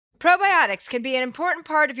Probiotics can be an important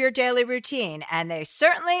part of your daily routine, and they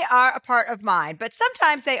certainly are a part of mine, but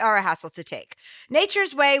sometimes they are a hassle to take.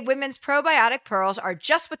 Nature's Way Women's Probiotic Pearls are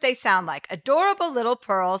just what they sound like, adorable little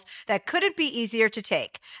pearls that couldn't be easier to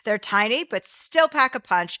take. They're tiny, but still pack a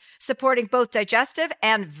punch, supporting both digestive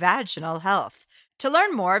and vaginal health. To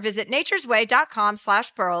learn more, visit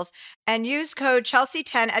naturesway.com/pearls and use code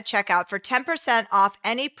Chelsea10 at checkout for 10% off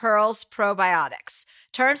any Pearls probiotics.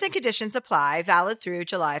 Terms and conditions apply, valid through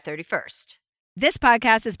July 31st. This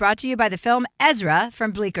podcast is brought to you by the film Ezra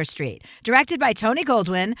from Bleecker Street, directed by Tony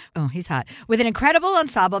Goldwyn, oh, he's hot, with an incredible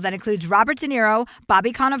ensemble that includes Robert De Niro,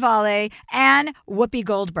 Bobby Cannavale, and Whoopi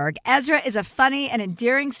Goldberg. Ezra is a funny and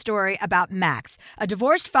endearing story about Max, a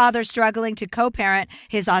divorced father struggling to co-parent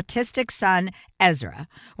his autistic son, Ezra.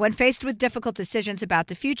 When faced with difficult decisions about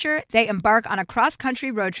the future, they embark on a cross-country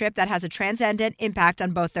road trip that has a transcendent impact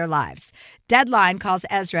on both their lives. Deadline calls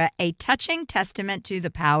Ezra a touching testament to the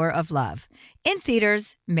power of love. In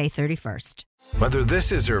theaters, May 31st. Whether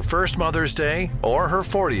this is her first Mother's Day or her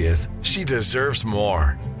 40th, she deserves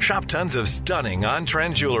more. Shop tons of stunning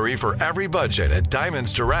on-trend jewelry for every budget at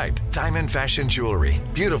Diamonds Direct. Diamond fashion jewelry,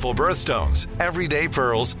 beautiful birthstones, everyday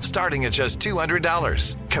pearls starting at just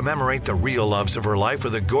 $200. Commemorate the real loves of her life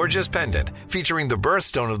with a gorgeous pendant featuring the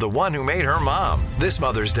birthstone of the one who made her mom. This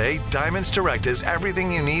Mother's Day, Diamonds Direct is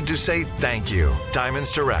everything you need to say thank you.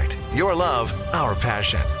 Diamonds Direct, your love, our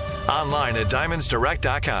passion. Online at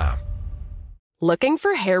diamondsdirect.com. Looking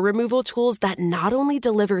for hair removal tools that not only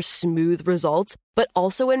deliver smooth results, but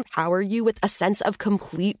also empower you with a sense of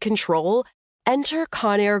complete control? Enter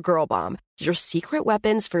Conair Girl Bomb, your secret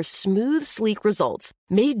weapons for smooth, sleek results,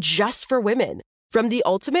 made just for women. From the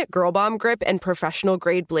ultimate Girl Bomb grip and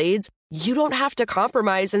professional-grade blades, you don't have to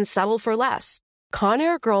compromise and settle for less.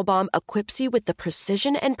 Conair Girl Bomb equips you with the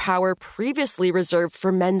precision and power previously reserved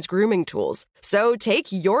for men's grooming tools. So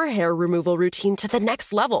take your hair removal routine to the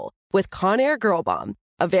next level with Conair Girl Bomb.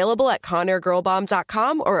 Available at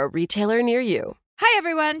ConairGirlBomb.com or a retailer near you. Hi,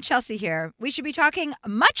 everyone. Chelsea here. We should be talking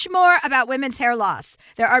much more about women's hair loss.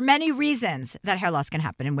 There are many reasons that hair loss can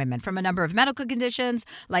happen in women, from a number of medical conditions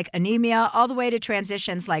like anemia all the way to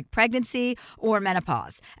transitions like pregnancy or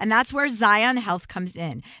menopause. And that's where Zion Health comes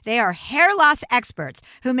in. They are hair loss experts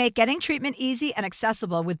who make getting treatment easy and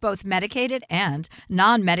accessible with both medicated and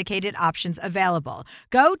non-medicated options available.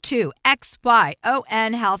 Go to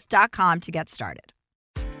xyonhealth.com to get started.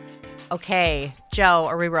 Okay, Joe,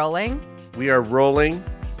 are we rolling? We are rolling.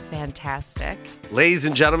 Fantastic. Ladies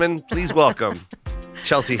and gentlemen, please welcome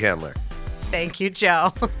Chelsea Handler. Thank you,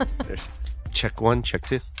 Joe. Check one, check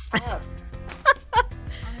two.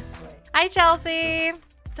 Hi, Chelsea.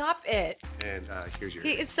 Stop it. And here's your.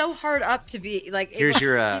 He is so hard up to be like. Here's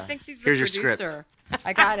your. He thinks he's the here's producer. your script.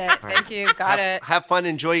 I got it. Thank you. Got it. Have fun.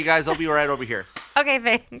 Enjoy, you guys. I'll be right over here. Okay,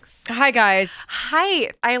 thanks. Hi, guys.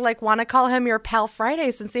 Hi. I want to call him your pal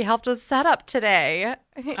Friday since he helped with setup today.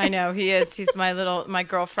 I know he is. He's my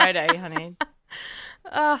girl Friday, honey.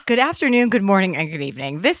 Good afternoon, good morning, and good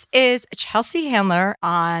evening. This is Chelsea Handler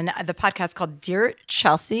on the podcast called Dear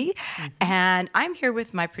Chelsea, and I'm here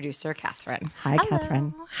with my producer, Catherine. Hi, Hello.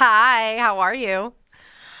 Catherine. Hi. How are you?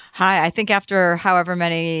 Hi. I think after however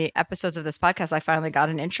many episodes of this podcast, I finally got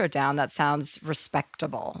an intro down that sounds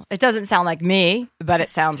respectable. It doesn't sound like me, but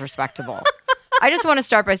it sounds respectable. I just want to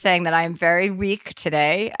start by saying that I am very weak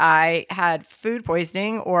today. I had food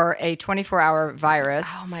poisoning or a 24-hour virus.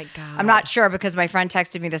 Oh, my God. I'm not sure because my friend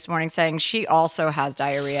texted me this morning saying she also has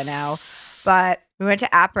diarrhea now. But we went to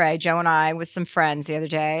Apres, Joe and I, with some friends the other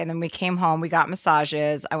day. And then we came home. We got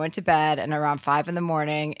massages. I went to bed. And around 5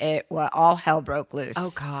 a.m, all hell broke loose. Oh,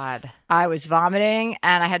 God. I was vomiting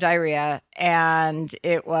and I had diarrhea. And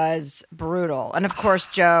it was brutal. And, of course,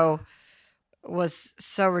 Joe was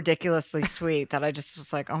so ridiculously sweet that I just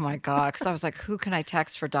was like, oh my God. Because I was like, who can I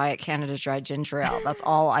text for Diet Canada Dry Ginger Ale? That's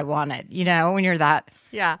all I wanted. You know, when you're that.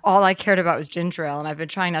 Yeah. All I cared about was ginger ale. And I've been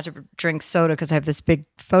trying not to drink soda because I have this big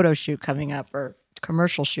photo shoot coming up or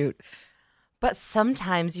commercial shoot. But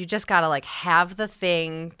sometimes you just got to have the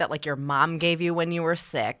thing that your mom gave you when you were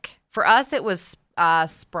sick. For us, it was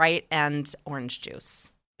Sprite and orange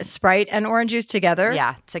juice. Sprite and orange juice together?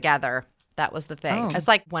 Yeah, together. That was the thing. Oh. It's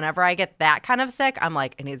whenever I get that kind of sick, I'm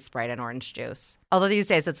like, I need Sprite and orange juice. Although these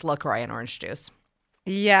days it's LaCroix and orange juice.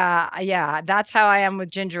 Yeah. That's how I am with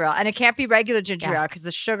ginger ale. And it can't be regular ginger ale because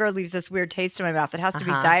the sugar leaves this weird taste in my mouth. It has to be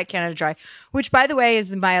Diet Canada Dry, which, by the way,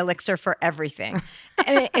 is my elixir for everything.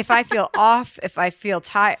 And if I feel off, if I feel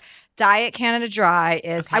tired, Diet Canada Dry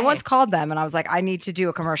is, I Okay. once called them and I was like, I need to do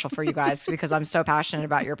a commercial for you guys because I'm so passionate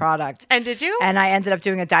about your product. And did you? And I ended up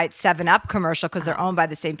doing a Diet 7-Up commercial because they're owned by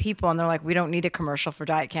the same people. And they're like, we don't need a commercial for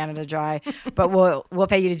Diet Canada Dry, but we'll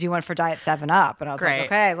pay you to do one for Diet 7-Up. And I was Great. like,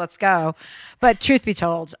 okay, let's go. But truth be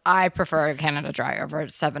told, I prefer Canada Dry over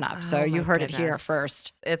 7-Up. So Oh, you my heard it here goodness.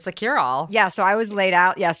 first. It's a cure-all. Yeah, so I was laid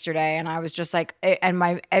out yesterday and I was just like,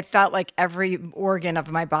 and it felt like every organ of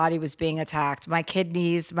my body was being attacked. My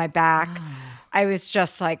kidneys, my back. I was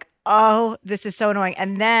just like, oh, this is so annoying.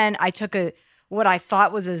 And then I took what I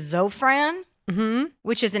thought was a Zofran,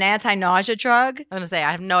 which is an anti-nausea drug I'm going to say,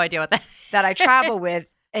 I have no idea what that that I travel with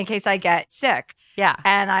in case I get sick. Yeah.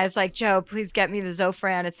 And I was like, Joe, please get me the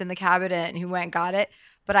Zofran. It's in the cabinet. And he went and got it.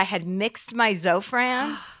 But I had mixed my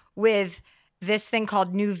Zofran with this thing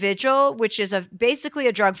called New Vigil, which is basically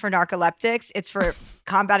a drug for narcoleptics. It's for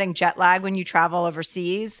combating jet lag when you travel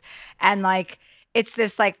overseas. And like, it's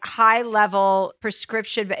this like high level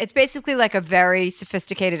prescription, but it's basically like a very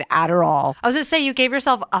sophisticated Adderall. I was going to say, you gave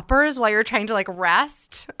yourself uppers while you're trying to like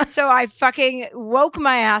rest. So I fucking woke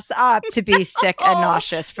my ass up to be sick and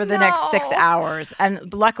nauseous for the next 6 no. hours.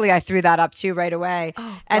 And luckily I threw that up too right away.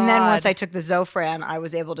 And then once God. I took the Zofran, I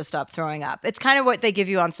was able to stop throwing up. It's kind of what they give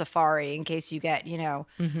you on safari in case you get,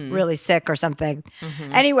 really sick or something.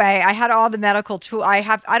 Anyway, I had all the medical tool. I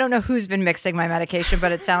don't know who's been mixing my medication,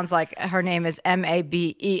 but it sounds like her name is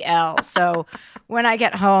Mabel. So when I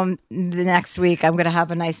get home the next week, I'm going to have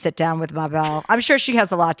a nice sit down with Mabel. I'm sure she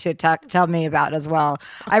has a lot to tell me about as well.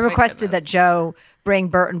 I requested that Joe bring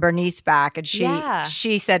Bert and Bernice back, and Yeah.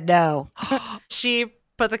 she said no. She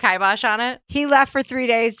put the kibosh on it. He left for 3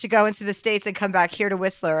 days to go into the States and come back here to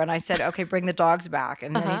Whistler. And I said, okay, bring the dogs back.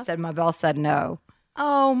 And then he said, Mabel said no.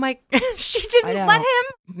 Oh my, she I didn't know. let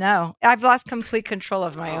him. No, I've lost complete control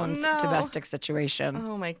of my own no. domestic situation.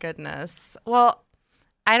 Oh my goodness. Well,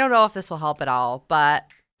 I don't know if this will help at all, but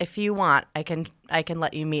if you want, I can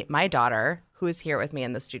let you meet my daughter, who is here with me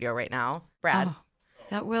in the studio right now, Brad. Oh,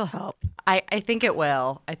 that will help. I think it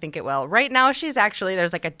will. I think it will. Right now,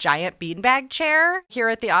 there's like a giant beanbag chair here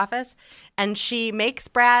at the office, and she makes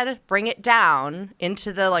Brad bring it down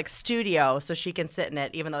into the like studio so she can sit in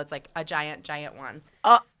it, even though it's like a giant one.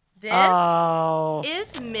 This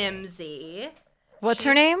is Mimsy. What's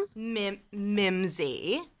her name?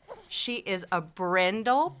 Mimsy. She is a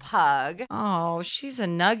brindle pug. Oh, she's a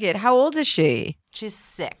nugget. How old is she? She's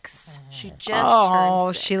 6. She just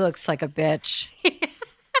turned 6. She looks like a bitch.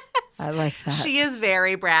 I like that. She is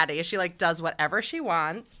very bratty. She like does whatever she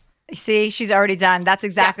wants. See, she's already done. That's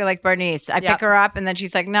exactly like Bernice. I pick Yep. her up and then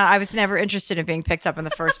she's like, no, I was never interested in being picked up in the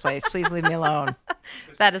first place. Please leave me alone.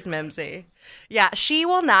 That is Mimsy. Yeah, she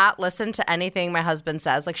will not listen to anything my husband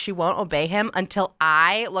says. Like, she won't obey him until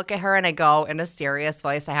I look at her and I go in a serious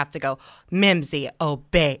voice, I have to go, Mimsy,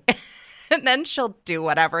 obey. And then she'll do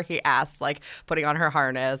whatever he asks, like putting on her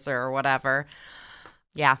harness or whatever.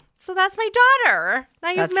 Yeah. So that's my daughter. Now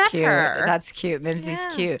you've That's met cute. her. That's cute. Mimsy's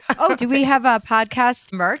Yeah. cute. Oh, do we have a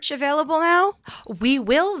podcast merch available now? We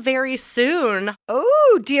will very soon.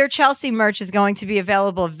 Oh, Dear Chelsea merch is going to be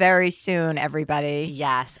available very soon, everybody.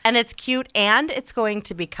 Yes. And it's cute and it's going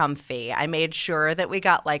to be comfy. I made sure that we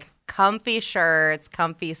got like comfy shirts,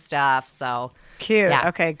 comfy stuff. So Cute. Yeah.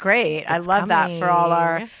 Okay, great. I It's love that for all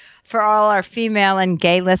coming. our female and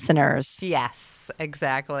gay listeners. yes,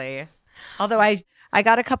 exactly. Although I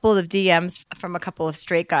got a couple of DMs from a couple of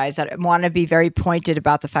straight guys that want to be very pointed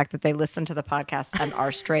about the fact that they listen to the podcast and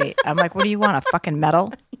are straight. I'm like, what do you want, a fucking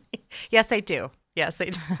medal? Yes, they do. Yes,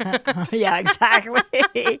 they do. Yeah,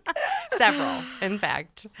 exactly. Several, in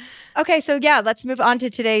fact. Okay, so yeah, let's move on to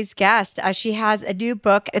today's guest. She has a new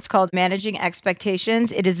book. It's called Managing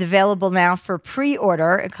Expectations. It is available now for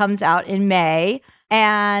pre-order. It comes out in May.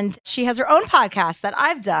 And she has her own podcast that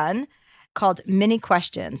I've done called Mini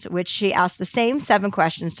Questions, which she asks the same 7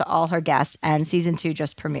 questions to all her guests, and season 2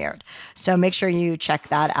 just premiered. So make sure you check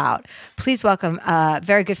that out. Please welcome a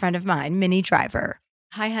very good friend of mine, Minnie Driver.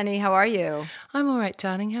 Hi, honey. How are you? I'm all right,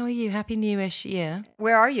 darling. How are you? Happy Newish year.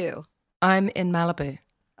 Where are you? I'm in Malibu.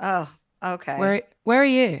 Oh, okay. Where are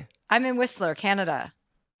you? I'm in Whistler, Canada.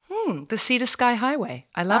 The Cedar Sky Highway.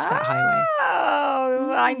 I love that highway.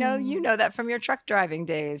 Oh, I know you know that from your truck driving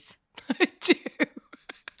days. I do.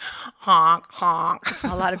 Honk, honk.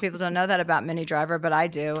 A lot of people don't know that about Minnie Driver, but I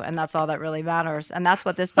do, and that's all that really matters. And that's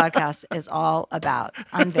what this podcast is all about,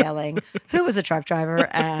 unveiling who was a truck driver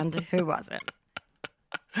and who wasn't.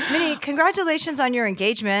 Minnie, congratulations on your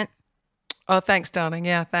engagement. Oh, thanks, darling.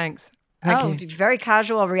 Yeah, thanks. Thank you. Very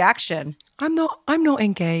casual reaction. I'm not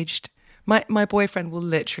engaged. My boyfriend will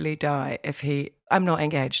literally die if I'm not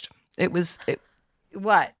engaged.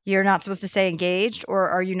 What? You're not supposed to say engaged, or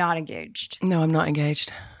are you not engaged? No, I'm not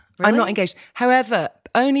engaged. Really? I'm not engaged. However,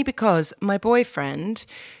 only because my boyfriend,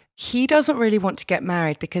 he doesn't really want to get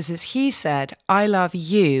married because, as he said, I love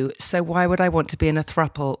you, so why would I want to be in a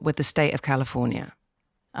throuple with the state of California?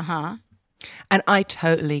 Uh-huh. And I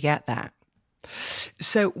totally get that.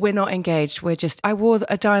 So we're not engaged. I wore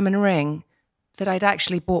a diamond ring that I'd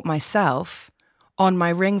actually bought myself on my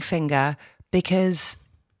ring finger because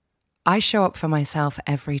I show up for myself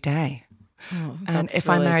every day. Oh, and that's if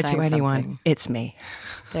I'm really married to saying anyone, something. it's me.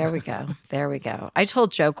 There we go. There we go. I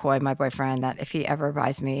told Joe Coy, my boyfriend, that if he ever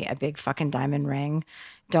buys me a big fucking diamond ring,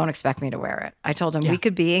 don't expect me to wear it. I told him we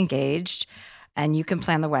could be engaged and you can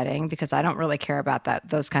plan the wedding because I don't really care about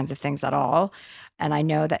those kinds of things at all. And I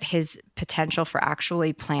know that his potential for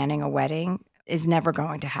actually planning a wedding is never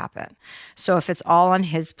going to happen. So if it's all on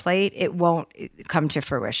his plate, it won't come to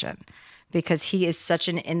fruition because he is such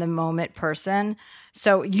an in-the-moment person.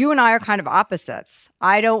 So you and I are kind of opposites.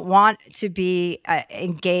 I don't want to be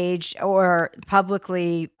engaged or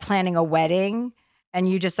publicly planning a wedding, and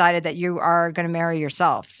you decided that you are going to marry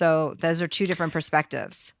yourself. So those are two different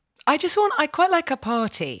perspectives. I quite like a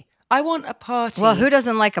party. I want a party. Well, who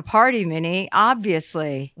doesn't like a party, Minnie?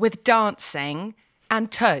 Obviously. With dancing and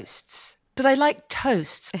toasts. But I like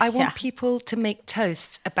toasts. I want people to make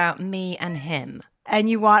toasts about me and him. And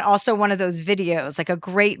you want also one of those videos, like a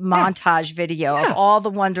great montage video of all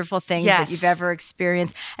the wonderful things that you've ever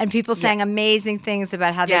experienced. And people saying amazing things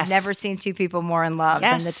about how they've never seen two people more in love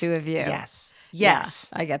than the two of you. Yes. Yeah,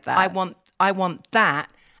 I get that. I want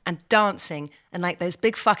that and dancing and like those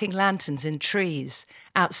big fucking lanterns in trees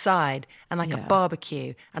outside and like a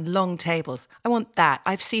barbecue and long tables. I want that.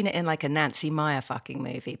 I've seen it in like a Nancy Meyer fucking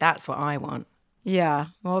movie. That's what I want. Yeah,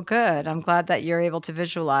 well, good. I'm glad that you're able to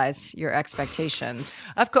visualize your expectations.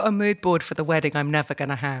 I've got a mood board for the wedding I'm never going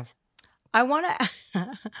to have. I want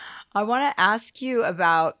to ask you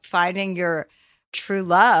about finding your true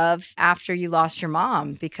love after you lost your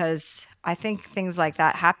mom, because I think things like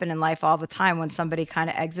that happen in life all the time when somebody kind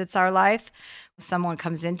of exits our life, someone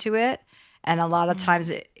comes into it. And a lot of times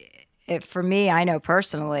it for me, I know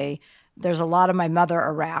personally, there's a lot of my mother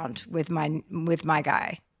around with my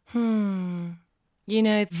guy. You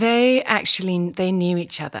know, they knew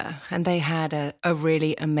each other and they had a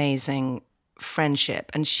really amazing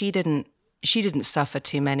friendship. And she didn't suffer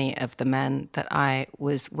too many of the men that I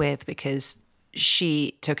was with because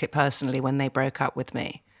she took it personally when they broke up with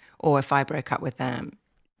me or if I broke up with them.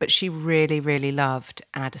 But she really, really loved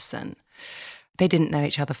Addison. They didn't know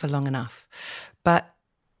each other for long enough. But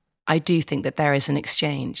I do think that there is an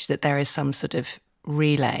exchange, that there is some sort of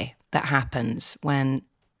relay that happens when,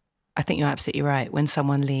 I think you're absolutely right, when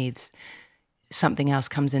someone leaves, something else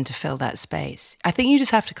comes in to fill that space. I think you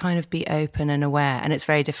just have to kind of be open and aware, and it's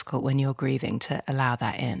very difficult when you're grieving to allow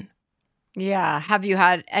that in. Yeah. Have you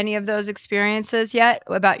had any of those experiences yet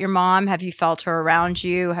about your mom? Have you felt her around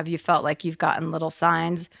you? Have you felt like you've gotten little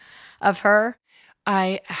signs of her?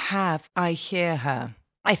 I have. I hear her.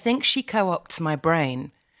 I think she co-opts my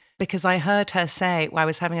brain because I heard her say, while I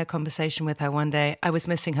was having a conversation with her one day, I was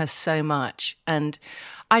missing her so much. And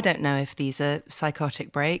I don't know if these are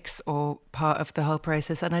psychotic breaks or part of the whole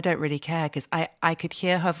process, and I don't really care because I could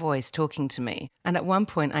hear her voice talking to me. And at one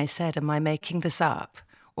point I said, am I making this up?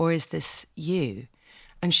 Or is this you?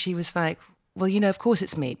 And she was like, well, you know, of course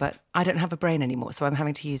it's me, but I don't have a brain anymore, so I'm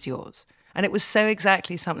having to use yours. And it was so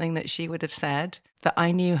exactly something that she would have said that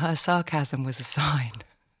I knew her sarcasm was a sign.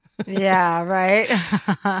 Yeah, right.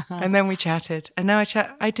 And then we chatted. And now I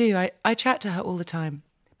chat to her all the time,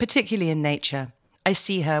 particularly in nature. I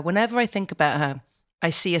see her. Whenever I think about her, I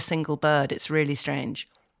see a single bird. It's really strange.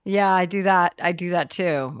 Yeah, I do that. I do that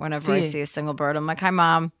too. Whenever I see a single bird, I'm like, hi,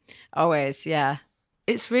 Mom. Always, yeah.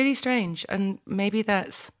 It's really strange. And maybe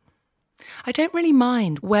I don't really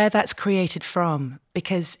mind where that's created from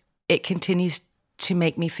because it continues to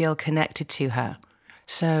make me feel connected to her.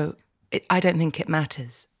 So I don't think it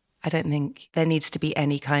matters. I don't think there needs to be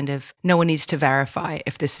any kind of, no one needs to verify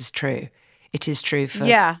if this is true. It is true for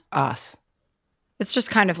us. It's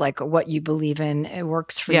just kind of like what you believe in. It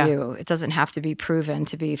works for you. It doesn't have to be proven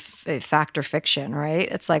to be fact or fiction, right?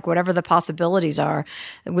 It's like whatever the possibilities are,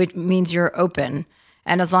 which means you're open.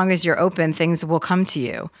 And as long as you're open, things will come to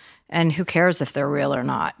you. And who cares if they're real or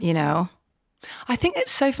not, you know? I think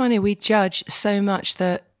it's so funny. We judge so much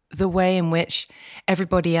the way in which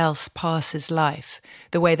everybody else passes life,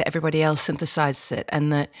 the way that everybody else synthesizes it,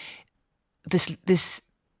 and that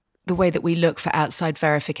the way that we look for outside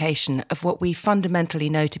verification of what we fundamentally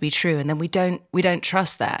know to be true, and then we don't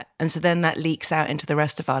trust that, and so then that leaks out into the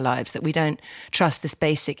rest of our lives, that we don't trust this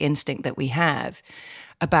basic instinct that we have.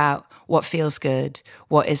 about what feels good,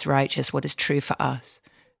 what is righteous, what is true for us.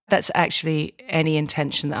 That's actually any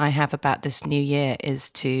intention that I have about this new year, is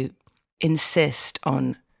to insist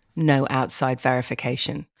on no outside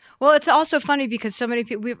verification. Well, it's also funny because so many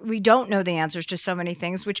people, we don't know the answers to so many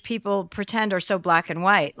things, which people pretend are so black and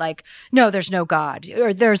white. Like, no, there's no God,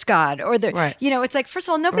 or there's God, or there, Right. you know, it's like, first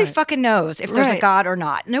of all, nobody fucking knows if there's a Right. God or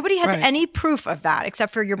not. Nobody has Right. any proof of that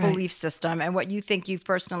except for your Right. belief system and what you think you've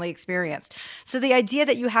personally experienced. So the idea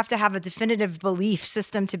that you have to have a definitive belief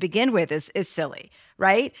system to begin with is silly,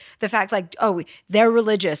 right? The fact like, oh, they're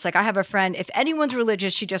religious. Like I have a friend, if anyone's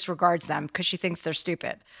religious, she disregards them because she thinks they're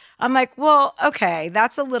stupid. I'm like, well, okay,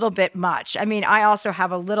 that's a little bit much. I mean, I also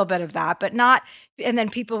have a little bit of that, but not. And then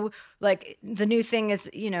people like the new thing is,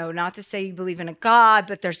 you know, not to say you believe in a God,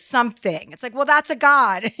 but there's something. It's like, well, that's a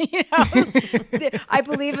God. You know, I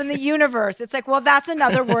believe in the universe. It's like, well, that's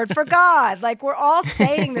another word for God. Like we're all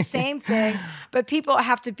saying the same thing, but people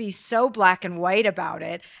have to be so black and white about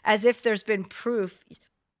it as if there's been proof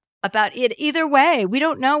about it either way. We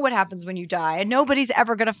don't know what happens when you die, and nobody's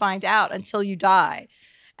ever going to find out until you die.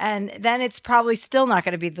 And then it's probably still not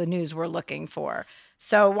going to be the news we're looking for.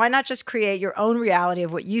 So why not just create your own reality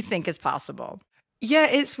of what you think is possible? Yeah,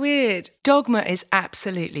 it's weird. Dogma is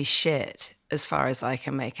absolutely shit as far as I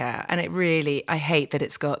can make out. And I hate that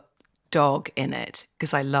it's got dog in it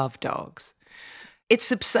because I love dogs.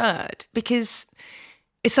 It's absurd because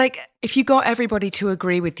it's like if you got everybody to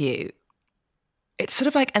agree with you, it's sort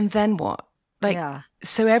of like, and then what? Like, Yeah.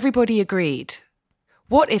 So everybody agreed.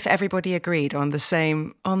 What if everybody agreed on the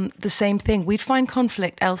same thing? We'd find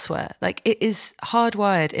conflict elsewhere. Like it is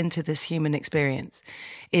hardwired into this human experience,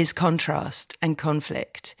 is contrast and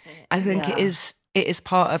conflict. I think it is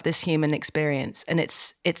part of this human experience, and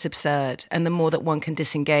it's absurd. And the more that one can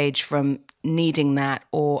disengage from needing that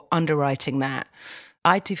or underwriting that,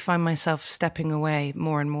 I do find myself stepping away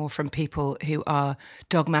more and more from people who are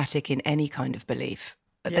dogmatic in any kind of belief.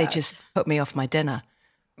 They just put me off my dinner.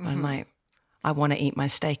 I'm like, I want to eat my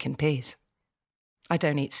steak and peas. I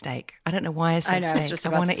don't eat steak. I don't know why I said I know. I was steak. just I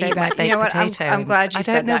about want to to say eat my that. baked You know what? potato. I'm glad you I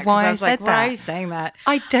said don't know that. 'Cause why I I was like, said why are that. you saying that?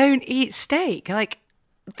 I don't eat steak. Like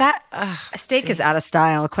that. A steak is out of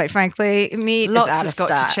style, quite frankly. Meat Lots is out has of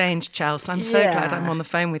got style. to change, Chelsea. I'm so glad Yeah. I'm on the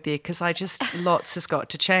phone with you because lots has got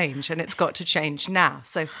to change, and it's got to change now.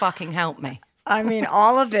 So fucking help me. I mean,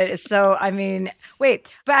 all of it is so, I mean,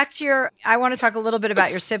 wait, back to I want to talk a little bit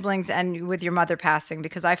about your siblings and with your mother passing,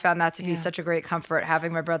 because I found that to be such a great comfort,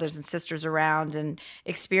 having my brothers and sisters around and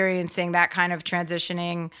experiencing that kind of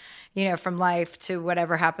transitioning, you know, from life to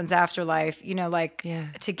whatever happens after life, you know, like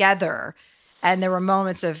together. And there were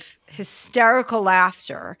moments of hysterical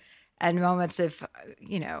laughter and moments of,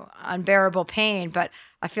 you know, unbearable pain. But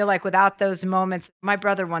I feel like without those moments, my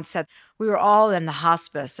brother once said, we were all in the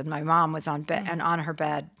hospice and my mom was on bed and on her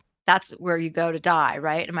bed. That's where you go to die,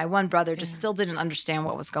 right? And my one brother just still didn't understand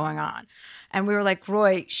what was going on. And we were like,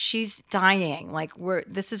 Roy, she's dying. Like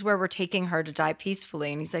this is where we're taking her to die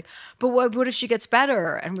peacefully. And he's like, but what if she gets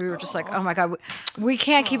better? And we were just like, oh my God, we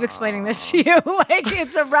can't keep explaining this to you. Like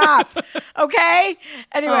it's a wrap. Okay.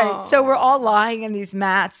 Anyway, so we're all lying in these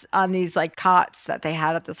mats on these like cots that they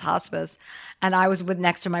had at this hospice. And I was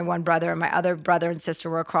next to my one brother, and my other brother and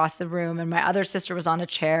sister were across the room, and my other sister was on a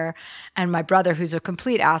chair. And my brother, who's a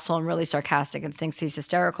complete asshole and really sarcastic and thinks he's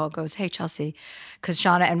hysterical, goes, hey, Chelsea, because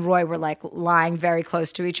Shauna and Roy were like lying very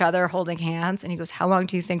close to each other, holding hands. And he goes, how long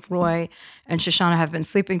do you think Roy and Shoshana have been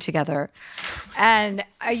sleeping together? And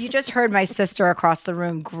you just heard my sister across the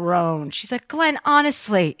room groan. She's like, Glenn,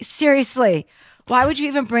 honestly, seriously, why would you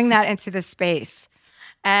even bring that into this space?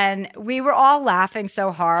 And we were all laughing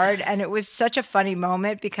so hard. And it was such a funny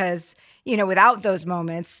moment because, you know, without those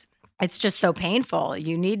moments, it's just so painful.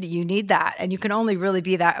 You need that. And you can only really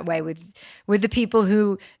be that way with the people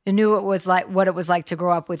who knew what it was like to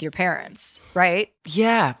grow up with your parents, right?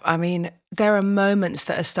 Yeah. I mean, there are moments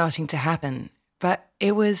that are starting to happen, but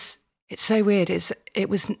it's so weird. It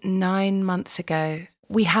was 9 months ago.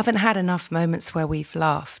 We haven't had enough moments where we've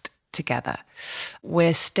laughed together.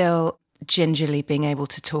 We're still gingerly being able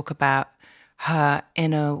to talk about her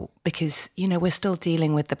because, you know, we're still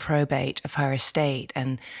dealing with the probate of her estate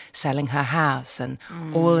and selling her house and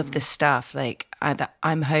all of this stuff. Like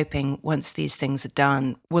I'm hoping once these things are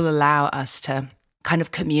done, will allow us to kind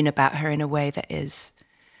of commune about her in a way that is,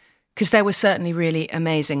 because there were certainly really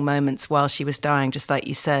amazing moments while she was dying. Just like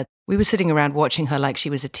you said, we were sitting around watching her like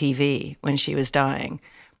she was a TV when she was dying.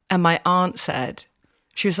 And my aunt said,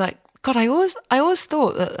 she was like, God, I always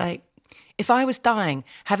thought that like, if I was dying,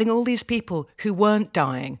 having all these people who weren't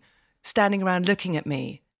dying standing around looking at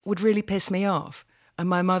me would really piss me off. And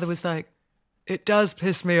my mother was like, it does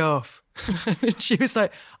piss me off. And she was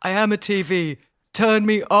like, I am a TV. Turn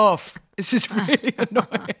me off. This is really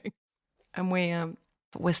annoying. And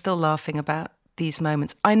we're still laughing about these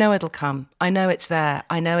moments. I know it'll come. I know it's there.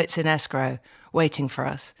 I know it's in escrow waiting for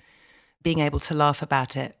us, being able to laugh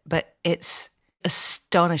about it. But it's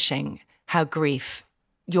astonishing how grief,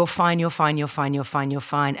 you're fine, you're fine, you're fine, you're fine, you're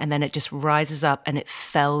fine. And then it just rises up and it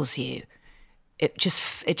fells you. It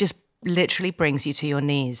just literally brings you to your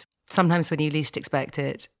knees. Sometimes when you least expect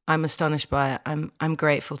it. I'm astonished by it. I'm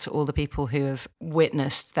grateful to all the people who have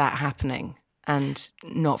witnessed that happening and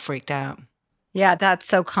not freaked out. Yeah, that's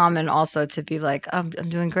so common also to be like, I'm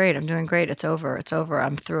doing great. I'm doing great. It's over. It's over.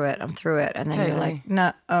 I'm through it. I'm through it. And then you're like,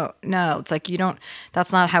 no, oh, no. It's like,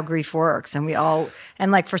 that's not how grief works.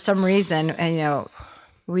 And like for some reason, and,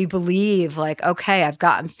 we believe like, okay, I've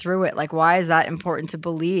gotten through it. Like, why is that important to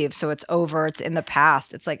believe? So it's over. It's in the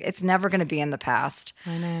past. It's like, it's never going to be in the past.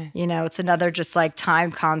 I know. It's another just like time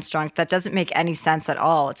construct that doesn't make any sense at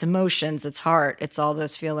all. It's emotions, it's heart, it's all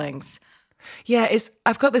those feelings. Yeah,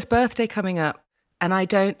 I've got this birthday coming up and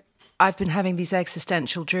I've been having these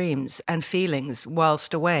existential dreams and feelings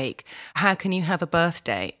whilst awake. How can you have a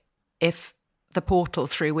birthday if the portal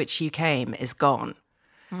through which you came is gone?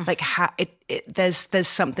 Like there's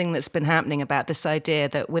something that's been happening about this idea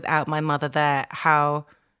that without my mother there, how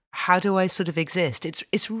do I sort of exist?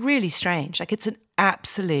 It's really strange. Like it's an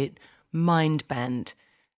absolute mind bend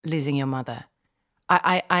losing your mother.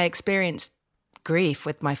 I experienced grief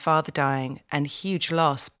with my father dying and huge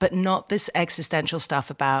loss, but not this existential stuff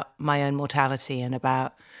about my own mortality and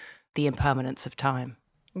about the impermanence of time.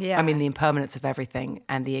 Yeah. I mean, the impermanence of everything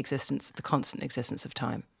and the constant existence of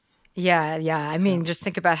time. Yeah. I mean, just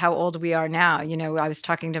think about how old we are now. I was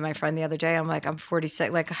talking to my friend the other day. I'm like, I'm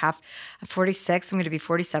 46, I'm 46. I'm going to be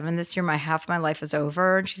 47 this year. Half my life is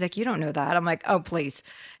over. And she's like, you don't know that. I'm like, oh, please.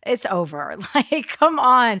 It's over. Like, come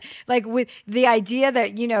on. Like with the idea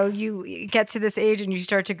that, you get to this age and you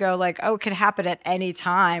start to go like, oh, it could happen at any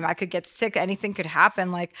time. I could get sick. Anything could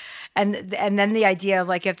happen. Like, and then the idea of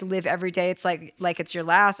like, you have to live every day. It's like it's your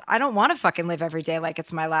last. I don't want to fucking live every day like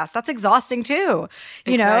it's my last. That's exhausting too.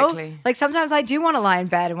 You know? Like sometimes I do want to lie in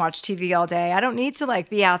bed and watch TV all day. I don't need to like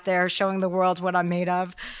be out there showing the world what I'm made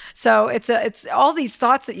of. So it's all these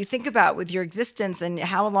thoughts that you think about with your existence and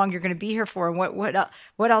how long you're going to be here for and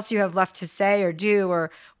what else you have left to say or do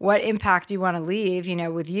or what impact you want to leave.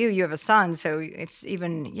 With you have a son, so it's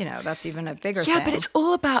even, that's even a bigger thing. Yeah,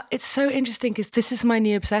 but it's so interesting because this is my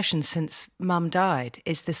new obsession since Mum died,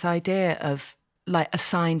 is this idea of like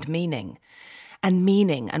assigned meaning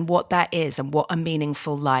and what that is and what a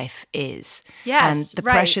meaningful life is. Yes, and the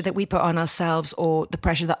pressure that we put on ourselves or the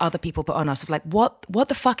pressure that other people put on us of like, what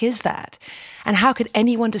the fuck is that? And how could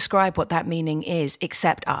anyone describe what that meaning is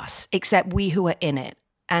except us, except we who are in it?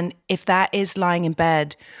 And if that is lying in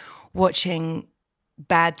bed watching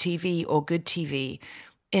bad TV or good TV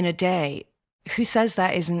in a day, who says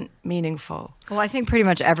that isn't meaningful? Well, I think pretty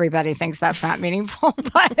much everybody thinks that's not meaningful,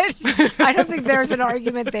 but I don't think there's an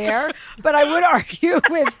argument there. But I would argue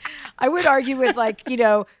with like,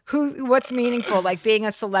 what's meaningful? Like being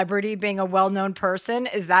a celebrity, being a well-known person,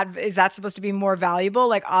 is that supposed to be more valuable?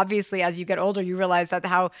 Like obviously as you get older, you realize that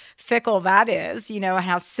how fickle that is, and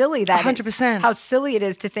how silly that 100%. is. How silly it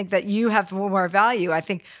is to think that you have more value. I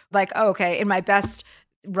think like, oh, okay, in my best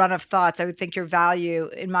run of thoughts, I would think your value,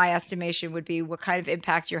 in my estimation, would be what kind of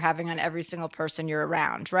impact you're having on every single person you're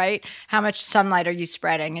around, right? How much sunlight are you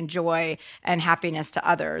spreading and joy and happiness to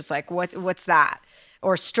others? Like what's that?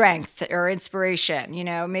 Or strength or inspiration,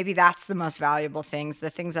 maybe that's the most valuable things,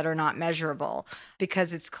 the things that are not measurable,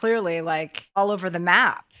 because it's clearly like all over the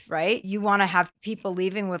map, right? You want to have people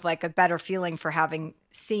leaving with like a better feeling for having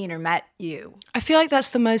seen or met you. I feel like that's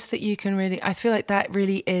the most that you can really, I feel like that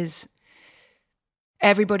really is.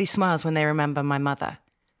 Everybody smiles when they remember my mother.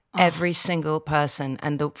 Oh. Every single person.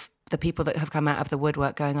 And the people that have come out of the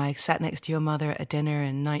woodwork going, I sat next to your mother at a dinner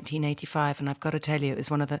in 1985 and I've got to tell you, it was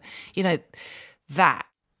one of the,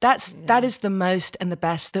 that is the most and the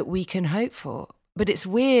best that we can hope for. But it's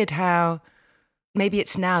weird how maybe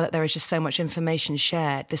it's now that there is just so much information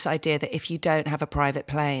shared, this idea that if you don't have a private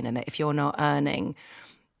plane and that if you're not earning,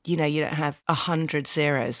 you don't have 100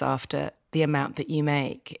 zeros after the amount that you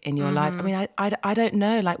make in your life. I mean, I don't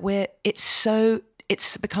know, like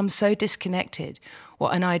it's become so disconnected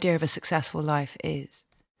what an idea of a successful life is.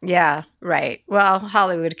 Yeah, right. Well,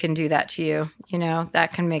 Hollywood can do that to you,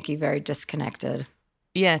 that can make you very disconnected.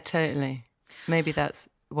 Yeah, totally. Maybe that's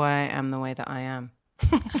why I am the way that I am.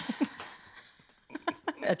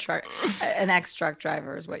 An ex-truck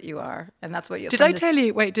driver is what you are, and that's what you. Did I tell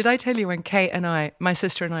you when Kate and my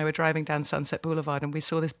sister and I were driving down Sunset Boulevard and we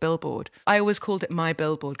saw this billboard? I always called it my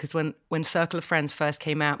billboard because when Circle of Friends first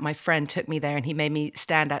came out, my friend took me there and he made me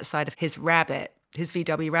stand outside of his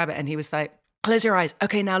VW Rabbit, and he was like, "Close your eyes.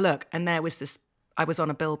 Okay, now look." And there was this, I was on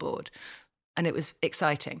a billboard and it was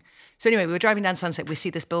exciting. So anyway, we were driving down Sunset, we see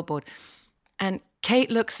this billboard and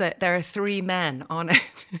Kate looks at, there are 3 men on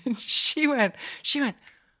it. And she went,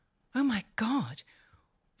 "Oh my God,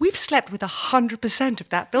 we've slept with 100% of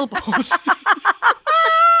that billboard."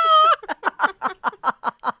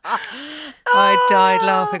 I died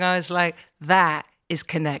laughing. I was like, that is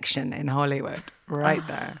connection in Hollywood right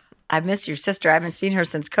there. I miss your sister. I haven't seen her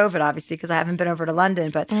since COVID, obviously, because I haven't been over to London.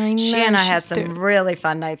 But I know, she and I had some really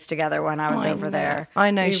fun nights together when I was over there. I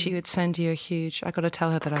know she would send you a huge, I got to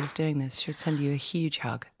tell her that I was doing this. She would send you a huge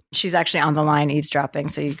hug. She's actually on the line eavesdropping,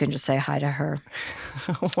 so you can just say hi to her.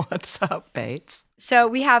 What's up, Bates? So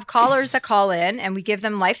we have callers that call in and we give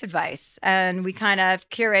them life advice, and we kind of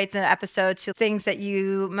curate the episode to things that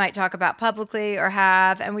you might talk about publicly or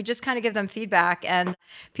have, and we just kind of give them feedback. And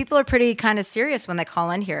people are pretty kind of serious when they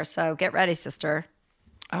call in here, so get ready, sister.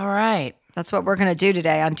 All right. That's what we're going to do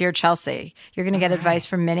today on Dear Chelsea. You're going to get advice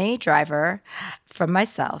from Minnie Driver, from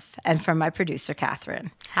myself, and from my producer,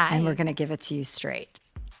 Catherine. Hi. And we're going to give it to you straight.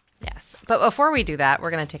 Yes. But before we do that,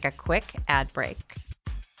 we're going to take a quick ad break.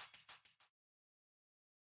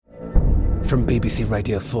 From BBC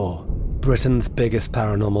Radio 4, Britain's biggest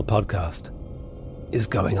paranormal podcast is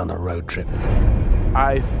going on a road trip.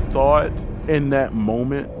 I thought in that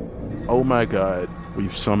moment, oh my God,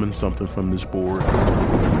 we've summoned something from this board.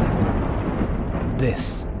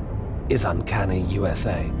 This is Uncanny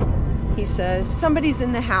USA. He says, somebody's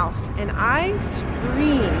in the house, and I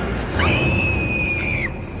screamed.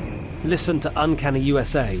 Listen to Uncanny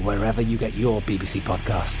USA wherever you get your BBC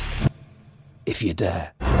podcasts, if you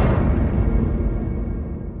dare.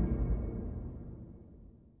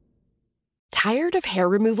 Tired of hair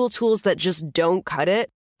removal tools that just don't cut it?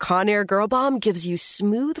 Conair Girl Bomb gives you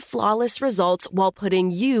smooth, flawless results while putting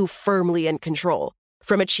you firmly in control.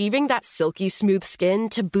 From achieving that silky smooth skin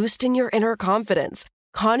to boosting your inner confidence,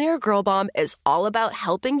 Conair Girl Bomb is all about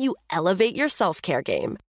helping you elevate your self-care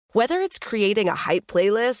game. Whether it's creating a hype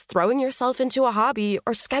playlist, throwing yourself into a hobby,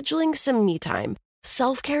 or scheduling some me time,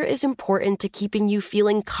 self-care is important to keeping you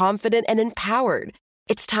feeling confident and empowered.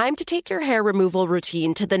 It's time to take your hair removal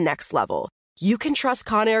routine to the next level. You can trust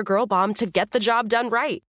Conair Girl Bomb to get the job done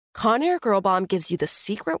right. Conair Girl Bomb gives you the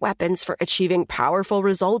secret weapons for achieving powerful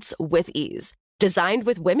results with ease. Designed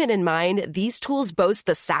with women in mind, these tools boast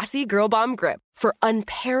the sassy Girl Bomb grip for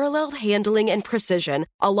unparalleled handling and precision,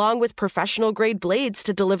 along with professional-grade blades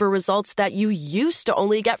to deliver results that you used to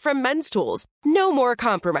only get from men's tools. No more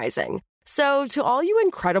compromising. So, to all you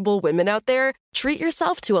incredible women out there, treat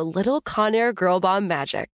yourself to a little Conair Girl Bomb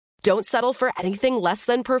magic. Don't settle for anything less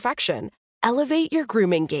than perfection. Elevate your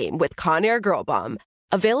grooming game with Conair Girl Bomb.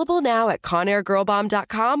 Available now at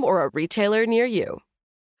ConairGirlBomb.com or a retailer near you.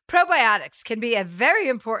 Probiotics can be a very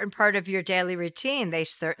important part of your daily routine. They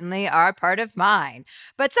certainly are part of mine.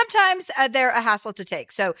 But sometimes they're a hassle to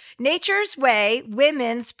take. So Nature's Way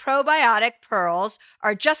Women's Probiotic Pearls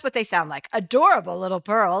are just what they sound like. Adorable little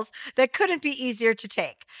pearls that couldn't be easier to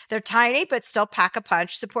take. They're tiny but still pack a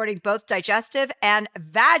punch, supporting both digestive and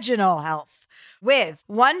vaginal health. With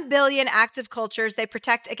 1 billion active cultures, they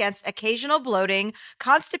protect against occasional bloating,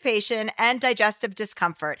 constipation, and digestive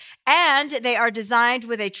discomfort. And they are designed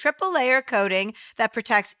with a triple layer coating that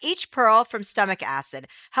protects each pearl from stomach acid,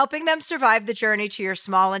 helping them survive the journey to your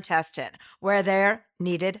small intestine, where they're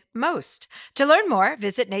needed most. To learn more,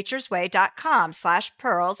 visit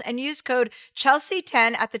naturesway.com/pearls and use code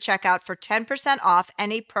Chelsea10 at the checkout for 10% off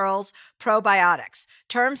any Pearls probiotics.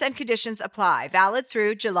 Terms and conditions apply. Valid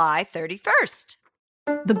through July 31st.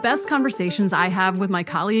 The best conversations I have with my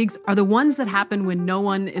colleagues are the ones that happen when no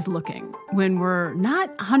one is looking, when we're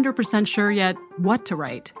not 100% sure yet what to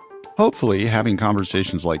write. Hopefully, having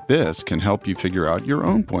conversations like this can help you figure out your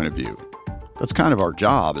own point of view. That's kind of our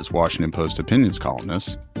job as Washington Post opinions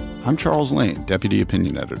columnists. I'm Charles Lane, Deputy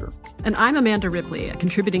Opinion Editor. And I'm Amanda Ripley, a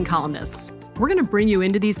contributing columnist. We're going to bring you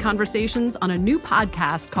into these conversations on a new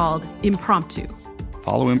podcast called Impromptu.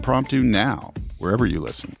 Follow Impromptu now, wherever you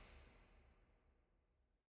listen.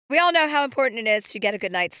 We all know how important it is to get a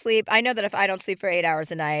good night's sleep. I know that if I don't sleep for 8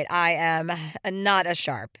 hours a night, I am not as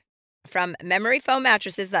sharp. From memory foam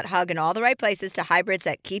mattresses that hug in all the right places to hybrids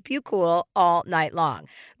that keep you cool all night long,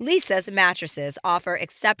 Leesa's mattresses offer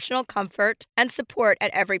exceptional comfort and support at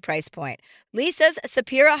every price point. Leesa's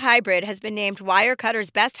Sapira Hybrid has been named Wirecutter's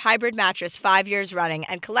best hybrid mattress 5 years running,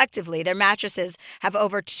 and collectively, their mattresses have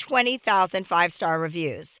over 20,000 five-star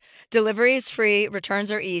reviews. Delivery is free,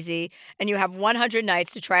 returns are easy, and you have 100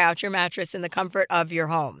 nights to try out your mattress in the comfort of your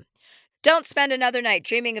home. Don't spend another night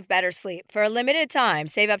dreaming of better sleep. For a limited time,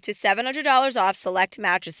 save up to $700 off select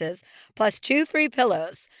mattresses, plus 2 free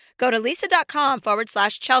pillows. Go to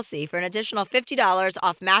leesa.com/Chelsea for an additional $50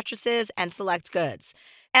 off mattresses and select goods.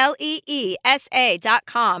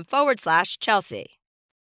 LEESA.com/Chelsea.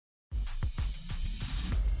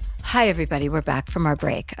 Hi, everybody. We're back from our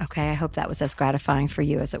break. Okay, I hope that was as gratifying for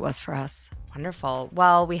you as it was for us. Wonderful.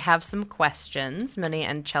 Well, we have some questions, Minnie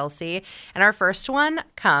and Chelsea. And our first one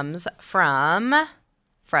comes from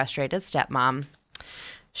Frustrated Stepmom.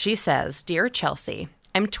 She says, Dear Chelsea,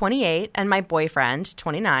 I'm 28 and my boyfriend,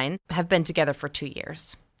 29, have been together for 2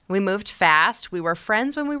 years. We moved fast. We were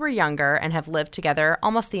friends when we were younger and have lived together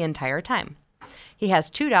almost the entire time. He has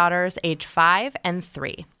 2 daughters, age 5 and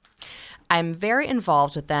 3. I'm very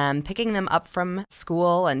involved with them, picking them up from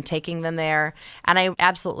school and taking them there, and I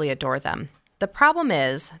absolutely adore them. The problem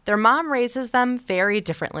is, their mom raises them very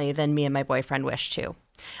differently than me and my boyfriend wish to.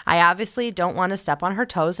 I obviously don't want to step on her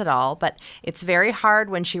toes at all, but it's very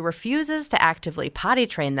hard when she refuses to actively potty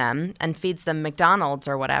train them and feeds them McDonald's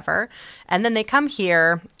or whatever, and then they come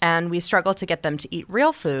here and we struggle to get them to eat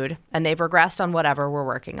real food, and they've regressed on whatever we're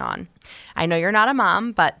working on. I know you're not a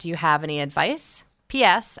mom, but do you have any advice?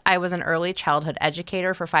 P.S. I was an early childhood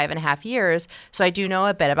educator for 5.5 years, so I do know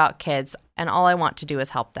a bit about kids, and all I want to do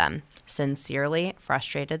is help them. Sincerely,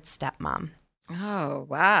 Frustrated Stepmom. Oh,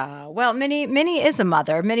 wow. Well, Minnie is a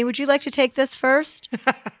mother. Minnie, would you like to take this first?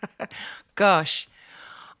 Gosh.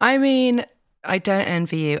 I mean, I don't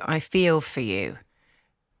envy you. I feel for you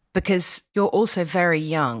because you're also very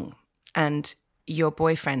young and your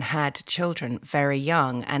boyfriend had children very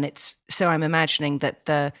young. And so I'm imagining that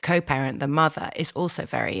the co-parent, the mother, is also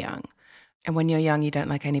very young. And when you're young, you don't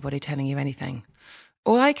like anybody telling you anything.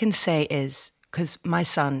 All I can say is, because my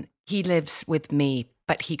son, he lives with me,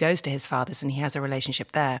 but he goes to his father's and he has a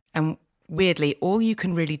relationship there. And weirdly, all you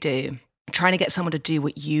can really do, trying to get someone to do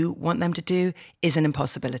what you want them to do, is an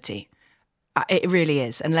impossibility. It really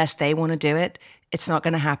is. Unless they want to do it, it's not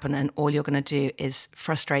going to happen. And all you're going to do is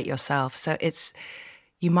frustrate yourself. So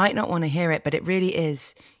you might not want to hear it, but it really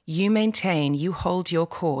is. You hold your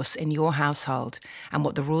course in your household and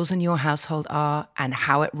what the rules in your household are and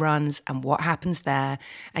how it runs and what happens there.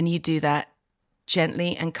 And you do that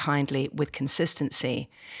gently and kindly with consistency.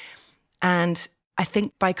 And I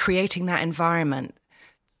think by creating that environment,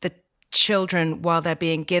 the children, while they're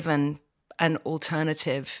being given an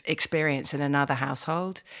alternative experience in another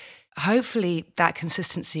household, hopefully that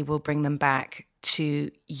consistency will bring them back to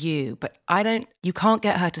you. But you can't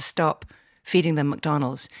get her to stop feeding them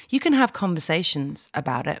McDonald's. You can have conversations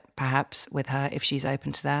about it, perhaps, with her if she's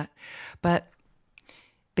open to that. But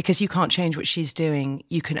because you can't change what she's doing,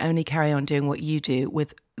 you can only carry on doing what you do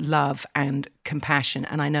with love and compassion.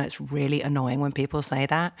 And I know it's really annoying when people say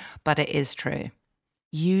that, but it is true.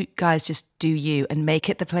 You guys just do you and make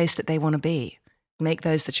it the place that they want to be. Make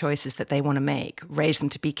those the choices that they want to make. Raise them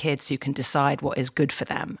to be kids who can decide what is good for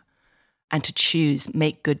them and to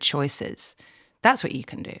make good choices. That's what you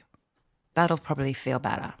can do. That'll probably feel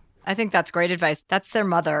better. I think that's great advice. That's their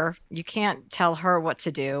mother. You can't tell her what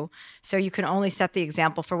to do. So you can only set the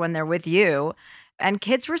example for when they're with you. And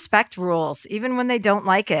kids respect rules, even when they don't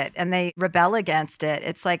like it and they rebel against it.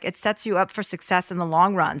 It's like it sets you up for success in the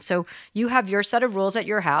long run. So you have your set of rules at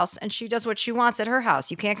your house and she does what she wants at her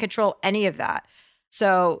house. You can't control any of that.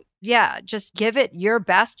 So yeah, just give it your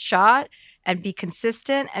best shot and be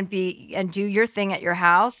consistent and do your thing at your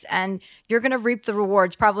house. And you're going to reap the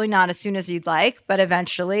rewards, probably not as soon as you'd like, but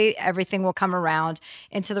eventually everything will come around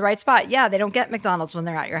into the right spot. Yeah, they don't get McDonald's when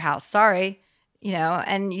they're at your house. Sorry.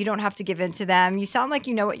 And you don't have to give in to them. You sound like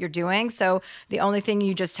you know what you're doing. So the only thing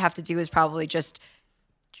you just have to do is probably just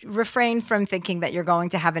refrain from thinking that you're going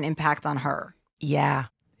to have an impact on her. Yeah.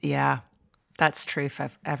 That's true for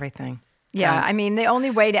everything. Yeah. I mean, the only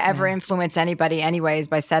way to ever influence anybody anyway is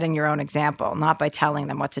by setting your own example, not by telling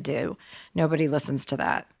them what to do. Nobody listens to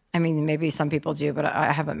that. I mean, maybe some people do, but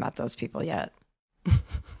I haven't met those people yet.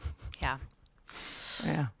 Yeah.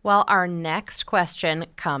 Yeah. Well, our next question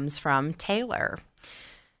comes from Taylor.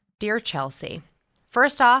 Dear Chelsea,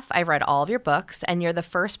 first off, I've read all of your books, and you're the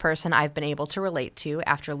first person I've been able to relate to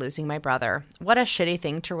after losing my brother. What a shitty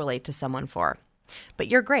thing to relate to someone for. But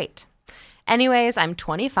you're great. Anyways, I'm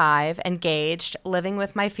 25, engaged, living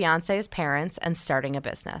with my fiance's parents, and starting a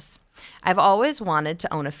business. I've always wanted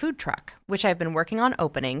to own a food truck, which I've been working on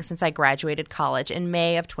opening since I graduated college in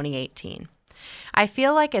May of 2018. I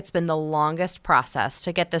feel like it's been the longest process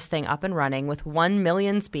to get this thing up and running with 1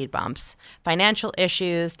 million speed bumps, financial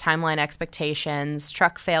issues, timeline expectations,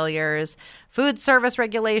 truck failures, food service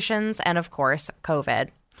regulations, and of course, COVID.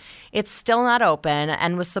 It's still not open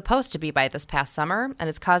and was supposed to be by this past summer, and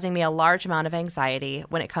it's causing me a large amount of anxiety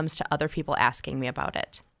when it comes to other people asking me about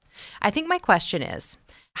it. I think my question is,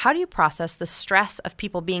 how do you process the stress of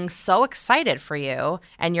people being so excited for you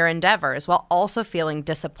and your endeavors while also feeling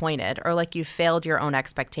disappointed or like you failed your own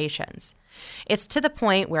expectations? It's to the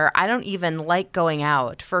point where I don't even like going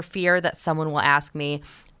out for fear that someone will ask me,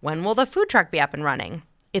 when will the food truck be up and running?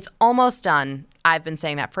 It's almost done. I've been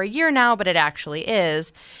saying that for a year now, but it actually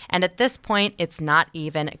is. And at this point, it's not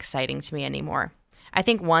even exciting to me anymore. I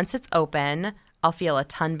think once it's open, I'll feel a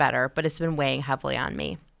ton better, but it's been weighing heavily on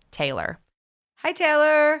me. Taylor. Hi,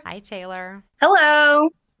 Taylor. Hi, Taylor. Hello.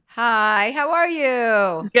 Hi, how are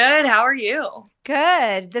you? Good. How are you?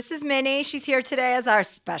 Good. This is Minnie. She's here today as our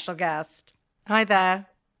special guest. Hi there.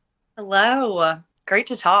 Hello. Great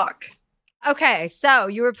to talk. Okay, so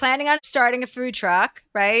you were planning on starting a food truck,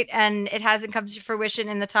 right? And it hasn't come to fruition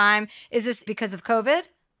in the time. Is this because of COVID?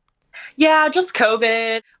 Yeah, just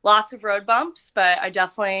COVID. Lots of road bumps, but I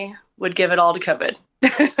definitely would give it all to COVID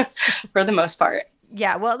for the most part.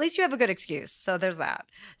 Yeah, well, at least you have a good excuse. So there's that.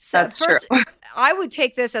 So That's true. I would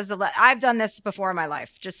take this as I've done this before in my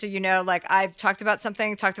life, just so you know, like I've talked about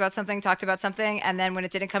something, and then when it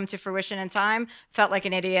didn't come to fruition in time, felt like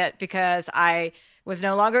an idiot because I was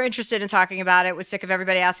no longer interested in talking about it, was sick of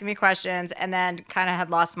everybody asking me questions, and then kind of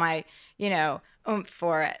had lost my, oomph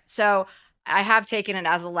for it. So I have taken it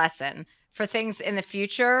as a lesson for things in the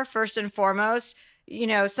future. First and foremost,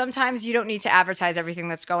 sometimes you don't need to advertise everything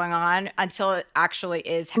that's going on until it actually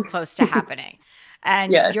is close to happening.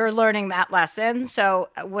 And Yes. You're learning that lesson. So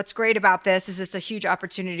what's great about this is it's a huge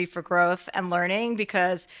opportunity for growth and learning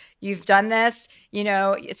because you've done this,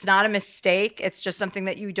 it's not a mistake. It's just something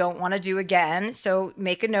that you don't want to do again. So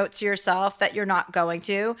make a note to yourself that you're not going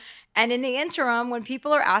to. And in the interim, when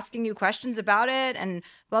people are asking you questions about it and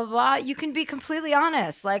blah, blah, blah, you can be completely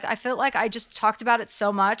honest. Like, I feel like I just talked about it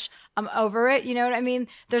so much. I'm over it. You know what I mean?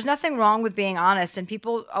 There's nothing wrong with being honest. And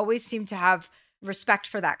people always seem to have respect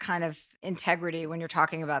for that kind of integrity when you're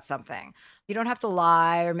talking about something. You don't have to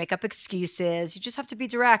lie or make up excuses. You just have to be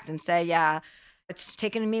direct and say, yeah, it's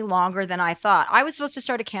taken me longer than I thought. I was supposed to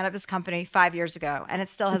start a cannabis company 5 years ago, and it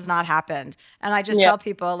still has not happened. And I just tell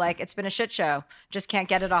people, like, it's been a shit show. Just can't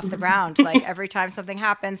get it off the ground. Like, every time something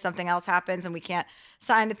happens, something else happens, and we can't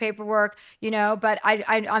sign the paperwork, But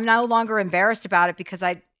I'm no longer embarrassed about it because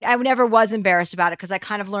I never was embarrassed about it because I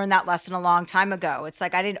kind of learned that lesson a long time ago. It's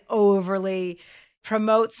like I didn't overly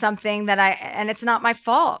promote something and it's not my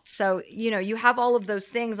fault. So, you have all of those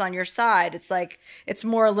things on your side. It's like, it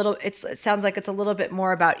sounds like it's a little bit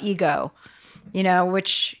more about ego,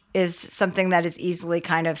 which is something that is easily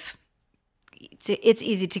it's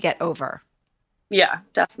easy to get over. Yeah,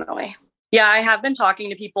 definitely. Yeah, I have been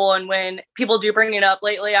talking to people, and when people do bring it up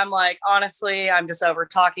lately, I'm like, honestly, I'm just over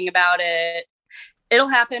talking about it. It'll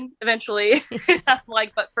happen eventually.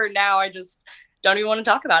 But for now, I just don't even want to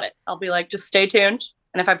talk about it. I'll be like, just stay tuned.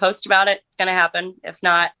 And if I post about it, it's going to happen. If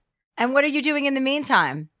not. And what are you doing in the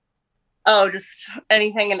meantime? Oh, just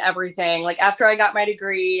anything and everything. Like after I got my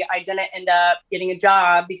degree, I didn't end up getting a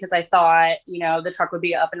job because I thought, the truck would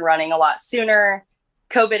be up and running a lot sooner.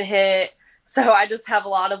 COVID hit. So I just have a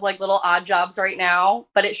lot of like little odd jobs right now,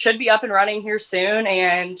 but it should be up and running here soon.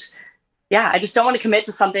 And yeah, I just don't want to commit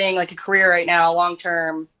to something like a career right now,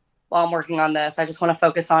 long-term while I'm working on this. I just want to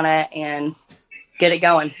focus on it and get it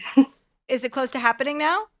going. Is it close to happening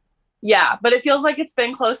now? Yeah, but it feels like it's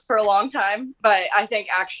been close for a long time, but I think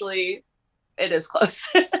actually it is close.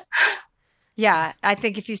 Yeah, I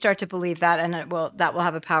think if you start to believe that, and that will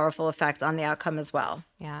have a powerful effect on the outcome as well.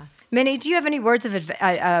 Yeah. Minnie, do you have any words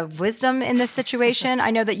of wisdom in this situation?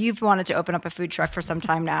 I know that you've wanted to open up a food truck for some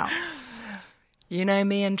time now. You know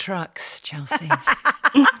me and trucks, Chelsea.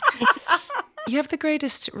 You have the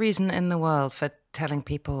greatest reason in the world for telling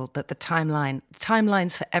people that the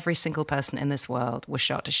timelines for every single person in this world were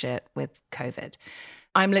shot to shit with COVID.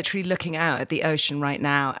 I'm literally looking out at the ocean right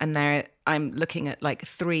now, and I'm looking at like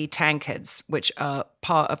 3 tankards, which are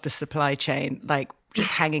part of the supply chain, like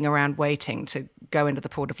just hanging around waiting to go into the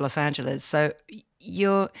port of Los Angeles. So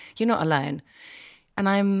you're not alone. And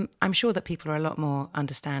I'm sure that people are a lot more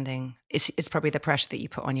understanding. It's probably the pressure that you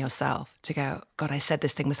put on yourself to go, God, I said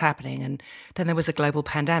this thing was happening, and then there was a global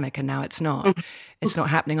pandemic, and now it's not. It's not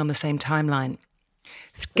happening on the same timeline.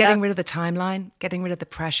 Getting rid of the timeline, getting rid of the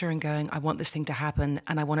pressure and going, I want this thing to happen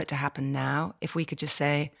and I want it to happen now. If we could just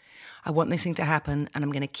say, I want this thing to happen and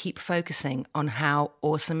I'm going to keep focusing on how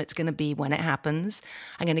awesome it's going to be when it happens.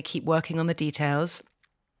 I'm going to keep working on the details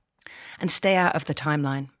and stay out of the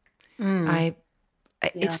timeline.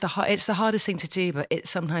 It's the hardest thing to do, but it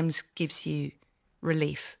sometimes gives you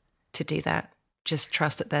relief to do that. Just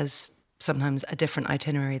trust that there's sometimes a different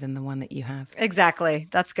itinerary than the one that you have. Exactly.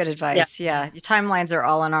 That's good advice. Yeah. Your timelines are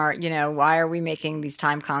all in our, why are we making these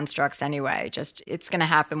time constructs anyway? Just, it's going to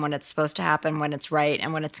happen when it's supposed to happen, when it's right,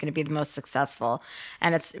 and when it's going to be the most successful.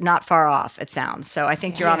 And it's not far off, it sounds. So I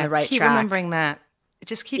think you're on the right track. Keep remembering that.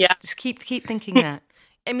 Just keep thinking that.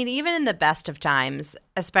 I mean, even in the best of times,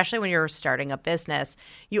 especially when you're starting a business,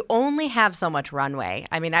 you only have so much runway.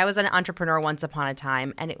 I mean, I was an entrepreneur once upon a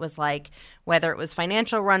time, and it was like, whether it was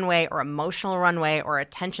financial runway or emotional runway or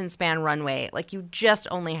attention span runway, like you just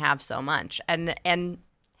only have so much. And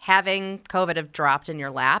having COVID have dropped in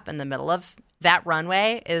your lap in the middle of that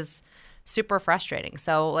runway is super frustrating.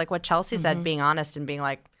 So like what Chelsea said, being honest and being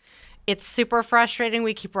like, it's super frustrating.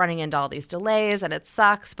 We keep running into all these delays and it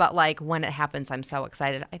sucks. But like when it happens, I'm so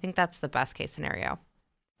excited. I think that's the best case scenario.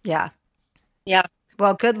 Yeah. Yeah.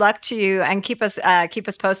 Well, good luck to you, and keep us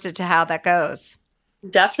posted to how that goes.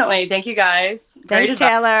 Definitely. Thank you, guys. Thanks,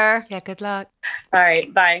 Taylor. Yeah, good luck. All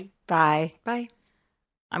right. Bye. Bye. Bye.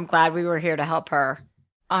 I'm glad we were here to help her.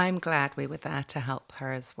 I'm glad we were there to help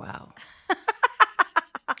her as well.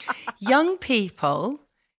 Young people,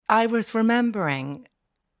 I was remembering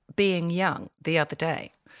being young the other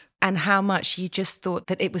day and how much you just thought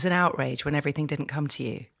that it was an outrage when everything didn't come to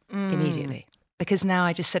you immediately. Because now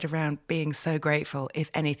I just sit around being so grateful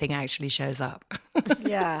if anything actually shows up.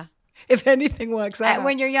 Yeah. If anything works out.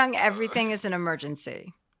 When you're young, everything is an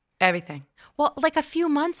emergency. Everything. Well, like a few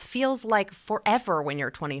months feels like forever when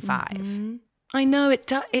you're 25. Mm-hmm. I know it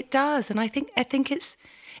does. And I think it's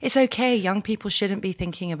okay. Young people shouldn't be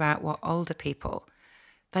thinking about what older people,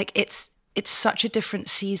 like it's such a different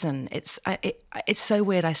season. It's so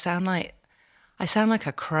weird. I sound like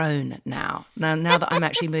a crone now that I'm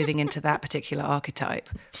actually moving into that particular archetype.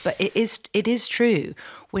 But it is true.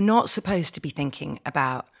 We're not supposed to be thinking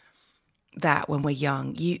about that when we're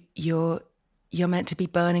young. You're meant to be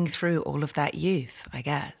burning through all of that youth, I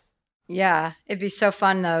guess. Yeah, it'd be so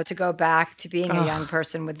fun though to go back to being a young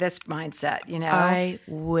person with this mindset, I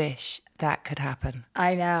wish that could happen.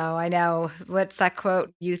 I know. What's that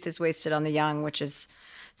quote? Youth is wasted on the young, which is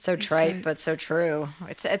so trite, but so true.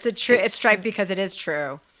 It's trite because it is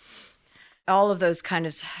true. All of those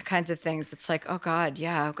kinds of things. It's like, oh God,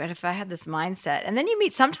 yeah. God, if I had this mindset, and then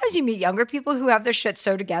sometimes you meet younger people who have their shit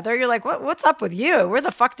so together. You're like, what's up with you? Where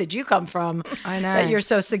the fuck did you come from? I know that you're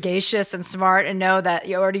so sagacious and smart, and know that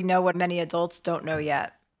you already know what many adults don't know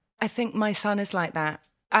yet. I think my son is like that.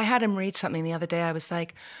 I had him read something the other day. I was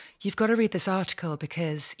like, you've got to read this article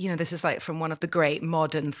because, this is like from one of the great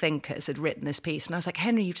modern thinkers had written this piece. And I was like,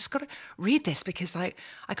 Henry, you've just got to read this because like,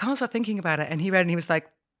 I can't stop thinking about it. And he read it and he was like,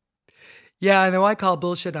 yeah, I know, I call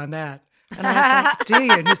bullshit on that. And I was like, do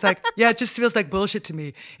you? And he's like, yeah, it just feels like bullshit to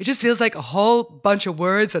me. It just feels like a whole bunch of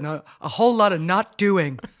words and a whole lot of not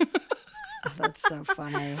doing. Oh, that's so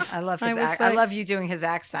funny. I love his I love you doing his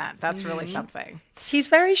accent. That's really something. He's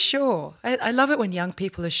very sure. I love it when young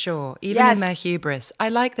people are sure, even in their hubris. I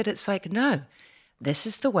like that it's like, no, this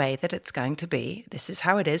is the way that it's going to be. This is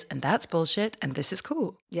how it is, and that's bullshit, and this is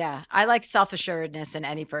cool. Yeah, I like self-assuredness in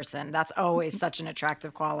any person. That's always such an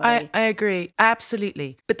attractive quality. I agree,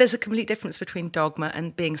 absolutely. But there's a complete difference between dogma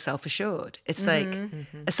and being self-assured. It's like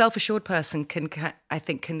a self-assured person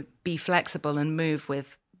can be flexible and move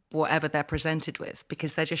with whatever they're presented with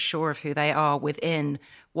because they're just sure of who they are within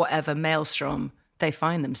whatever maelstrom they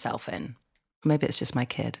find themselves in. Maybe it's just my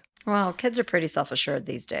kid. Well, kids are pretty self-assured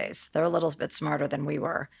these days. They're a little bit smarter than we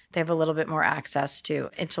were. They have a little bit more access to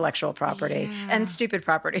intellectual property and stupid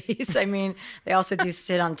properties. I mean, they also do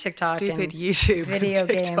sit on TikTok stupid and YouTube video and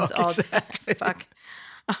TikTok, games all day. Fuck.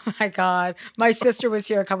 Oh my God. My sister was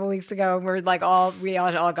here a couple weeks ago and we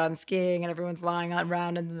had all gone skiing and everyone's lying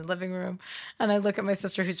around in the living room. And I look at my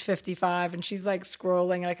sister who's 55 and she's like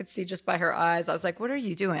scrolling and I could see just by her eyes. I was like, what are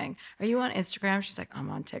you doing? Are you on Instagram? She's like, I'm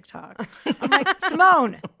on TikTok. I'm like,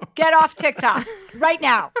 Simone, get off TikTok right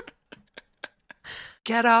now.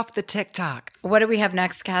 Get off the TikTok. What do we have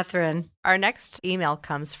next, Catherine? Our next email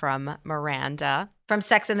comes from Miranda. From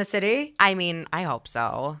Sex and the City? I mean, I hope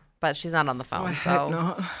so. But she's not on the phone, I hope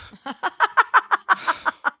not.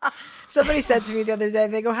 Somebody said to me the other day,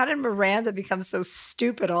 they go, how did Miranda become so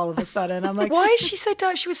stupid all of a sudden? I'm like, why is she so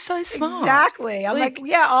dumb? She was so smart. Exactly. I'm like,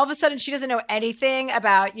 yeah, all of a sudden she doesn't know anything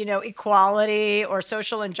about, equality or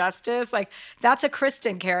social injustice. Like, that's a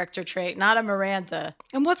Kristen character trait, not a Miranda.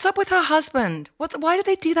 And what's up with her husband? Why did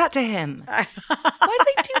they do that to him? Why did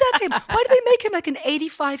they do that to him? Why did they make him like an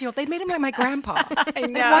 85-year-old? They made him like my grandpa. I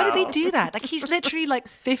know. Like, why did they do that? Like, he's literally like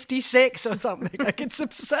 56 or something. Like, it's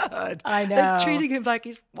absurd. I know. They're treating him like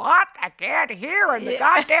he's, what? I can't hear in the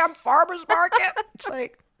goddamn farmer's market. It's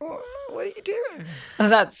like, what are you doing? Oh,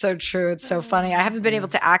 that's so true. It's so funny. I haven't been able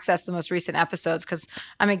to access the most recent episodes because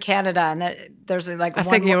I'm in Canada and there's like I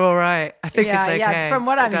think you're all right. I think it's okay. Yeah, from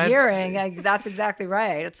what I'm hearing, that's exactly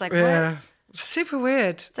right. It's like, what? Super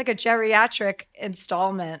weird. It's like a geriatric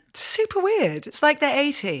installment. Super weird. It's like they're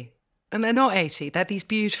 80 and they're not 80. They're these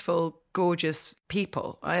beautiful, gorgeous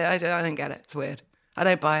people. I don't get it. It's weird. I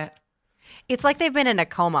don't buy it. It's like they've been in a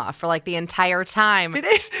coma for like the entire time. It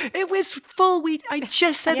is. It was full. I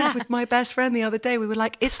just said this with my best friend the other day. We were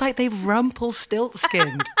like, it's like they've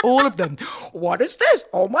Rumpelstiltskined all of them. What is this?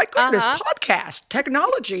 Oh my goodness! Podcast,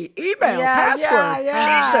 technology, email, password.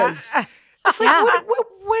 Jesus. It's like,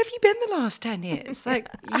 where have you been the last 10 years? Like,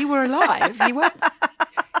 you were alive.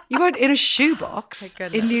 You weren't in a shoebox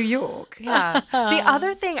in New York. Yeah. The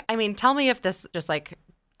other thing, I mean, tell me if this just like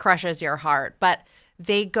crushes your heart, but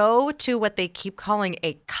they go to what they keep calling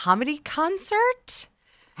a comedy concert.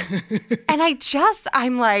 And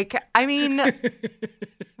I'm like, I mean,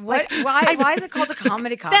 what? Why is it called a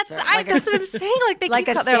comedy concert? That's what I'm saying. Like they like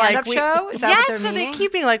keep a stand-up show. Is that yes, what they're so meaning? they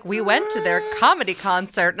keep being like, we went to their comedy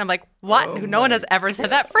concert, and I'm like, what? No one has ever said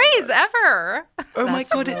that phrase ever. Oh my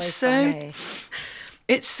God, really it's funny.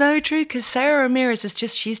 It's so true because Sarah Ramirez is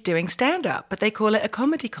she's doing stand-up, but they call it a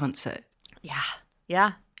comedy concert. Yeah.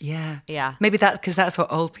 Maybe because that's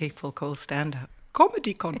what old people call stand-up.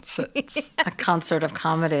 Comedy concerts. A concert of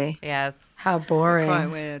comedy. Yes. How boring. Quite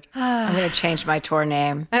weird. I'm going to change my tour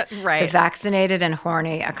name to Vaccinated and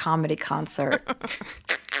Horny, a comedy concert.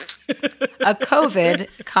 A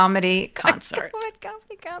COVID comedy concert. COVID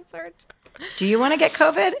comedy concert. Do you want to get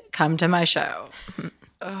COVID? Come to my show.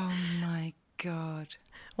 Oh my God.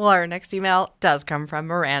 Well, our next email does come from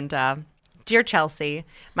Miranda. Dear Chelsea,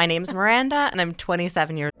 my name's Miranda and I'm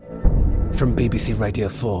 27 years old. From BBC Radio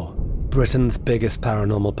 4, Britain's biggest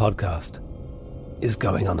paranormal podcast is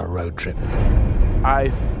going on a road trip. I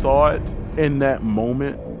thought in that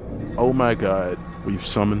moment, oh my God, we've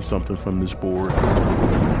summoned something from this board.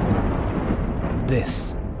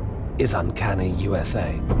 This is Uncanny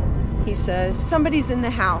USA. He says, somebody's in the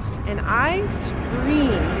house, and I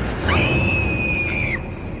screamed.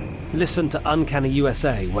 Listen to Uncanny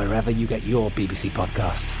USA wherever you get your BBC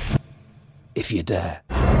podcasts, if you dare.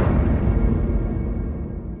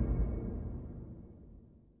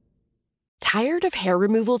 Tired of hair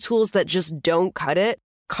removal tools that just don't cut it?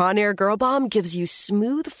 Conair Girl Bomb gives you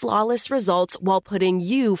smooth, flawless results while putting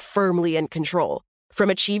you firmly in control. From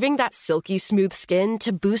achieving that silky smooth skin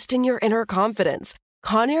to boosting your inner confidence,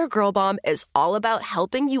 Conair Girl Bomb is all about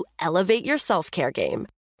helping you elevate your self-care game.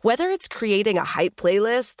 Whether it's creating a hype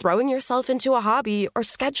playlist, throwing yourself into a hobby, or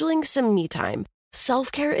scheduling some me time,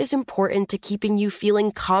 self-care is important to keeping you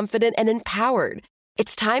feeling confident and empowered.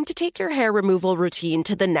 It's time to take your hair removal routine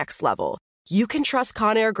to the next level. You can trust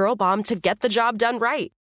Conair Girl Bomb to get the job done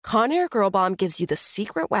right. Conair Girl Bomb gives you the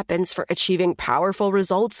secret weapons for achieving powerful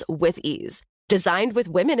results with ease. Designed with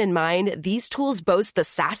women in mind, these tools boast the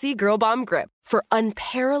sassy Girl Bomb grip for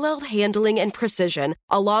unparalleled handling and precision,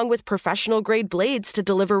 along with professional-grade blades to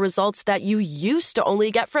deliver results that you used to only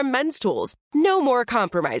get from men's tools. No more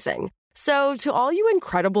compromising. So, to all you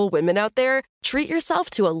incredible women out there, treat yourself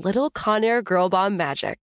to a little Conair Girl Bomb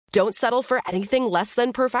magic. Don't settle for anything less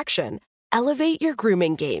than perfection. Elevate your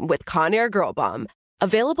grooming game with Conair Girl Bomb.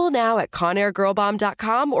 Available now at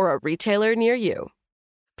ConairGirlBomb.com or a retailer near you.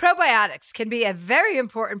 Probiotics can be a very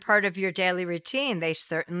important part of your daily routine. They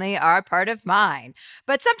certainly are part of mine.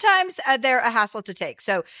 But sometimes they're a hassle to take.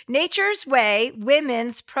 So Nature's Way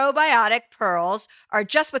Women's Probiotic Pearls are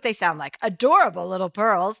just what they sound like. Adorable little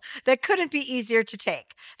pearls that couldn't be easier to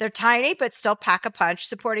take. They're tiny but still pack a punch,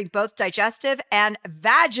 supporting both digestive and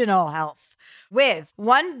vaginal health. With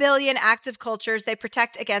 1 billion active cultures, they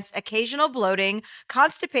protect against occasional bloating,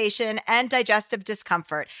 constipation, and digestive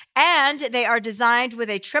discomfort. And they are designed with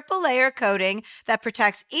a triple-layer coating that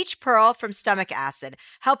protects each pearl from stomach acid,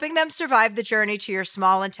 helping them survive the journey to your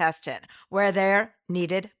small intestine, where they're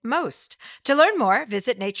needed most. To learn more,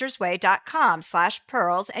 visit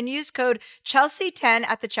naturesway.com/pearls and use code Chelsea10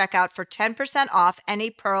 at the checkout for 10% off any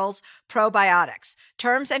Pearls probiotics.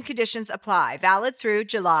 Terms and conditions apply. Valid through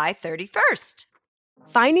July 31st.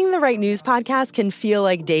 Finding the right news podcast can feel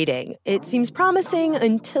like dating. It seems promising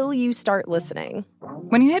until you start listening.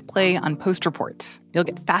 When you hit play on Post Reports, you'll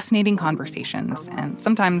get fascinating conversations and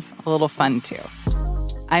sometimes a little fun, too.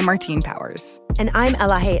 I'm Martine Powers. And I'm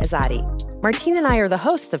Elahe Azadi. Martine and I are the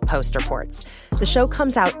hosts of Post Reports. The show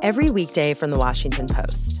comes out every weekday from The Washington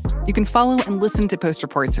Post. You can follow and listen to Post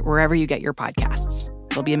Reports wherever you get your podcasts.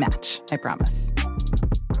 It'll be a match, I promise.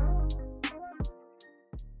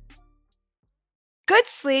 Good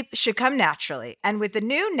sleep should come naturally, and with the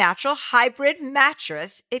new Natural Hybrid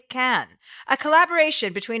mattress, it can. A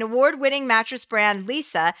collaboration between award-winning mattress brand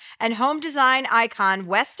Leesa and home design icon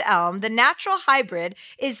West Elm, the Natural Hybrid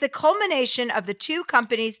is the culmination of the two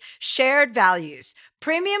companies' shared values: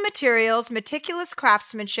 premium materials, meticulous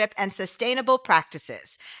craftsmanship, and sustainable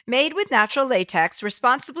practices. Made with natural latex,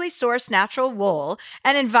 responsibly sourced natural wool,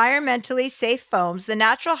 and environmentally safe foams, the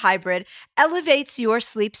Natural Hybrid elevates your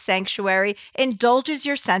sleep sanctuary, indulges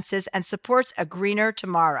your senses, and supports a greener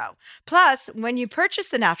tomorrow. Plus, when you purchase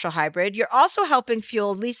the Natural Hybrid, you're also helping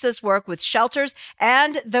fuel Leesa's work with shelters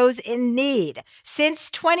and those in need. Since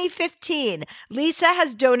 2015, Leesa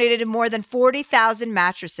has donated more than 40,000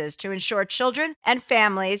 mattresses to ensure children and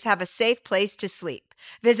families have a safe place to sleep.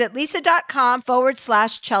 Visit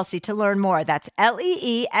leesa.com/Chelsea to learn more. That's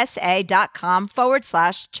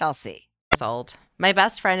LEESA.com/Chelsea. Old. My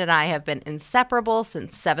best friend and I have been inseparable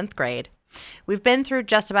since 7th grade. We've been through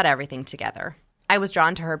just about everything together. I was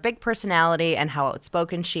drawn to her big personality and how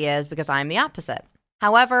outspoken she is because I'm the opposite.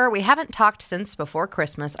 However, we haven't talked since before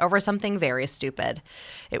Christmas over something very stupid.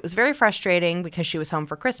 It was very frustrating because she was home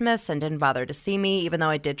for Christmas and didn't bother to see me, even though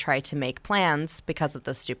I did try to make plans because of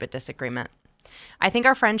this stupid disagreement. I think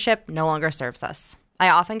our friendship no longer serves us. I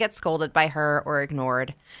often get scolded by her or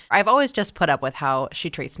ignored. I've always just put up with how she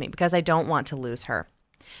treats me because I don't want to lose her.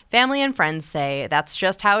 Family and friends say that's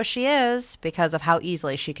just how she is because of how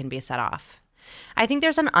easily she can be set off. I think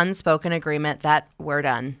there's an unspoken agreement that we're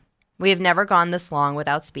done. We have never gone this long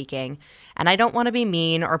without speaking, and I don't want to be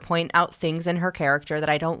mean or point out things in her character that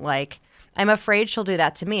I don't like. I'm afraid she'll do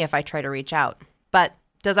that to me if I try to reach out. But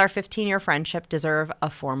does our 15-year friendship deserve a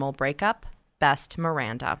formal breakup? Best,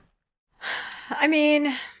 Miranda. I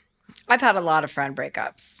mean, I've had a lot of friend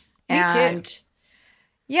breakups. Me too.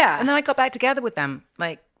 Yeah. And then I got back together with them.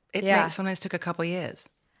 Sometimes took a couple years.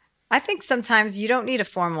 I think sometimes you don't need a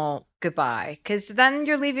formal goodbye because then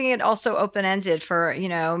you're leaving it also open-ended for,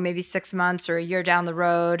 maybe 6 months or a year down the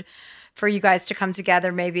road for you guys to come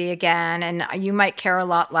together maybe again. And you might care a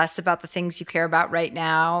lot less about the things you care about right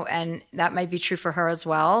now. And that might be true for her as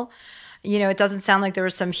well. It doesn't sound like there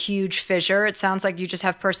was some huge fissure. It sounds like you just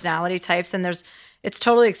have personality types and it's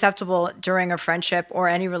totally acceptable during a friendship or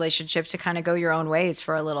any relationship to kind of go your own ways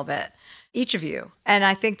for a little bit, each of you. And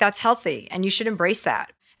I think that's healthy and you should embrace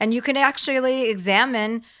that. And you can actually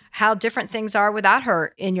examine how different things are without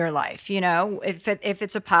her in your life. If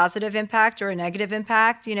it's a positive impact or a negative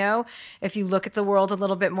impact, if you look at the world a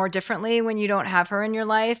little bit more differently when you don't have her in your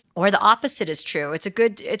life, or the opposite is true. It's a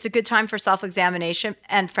good time for self-examination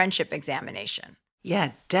and friendship examination.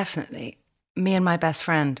 Yeah, definitely. Me and my best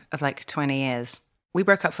friend of 20 years, we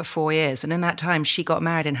broke up for 4 years. And in that time, she got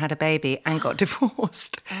married and had a baby and got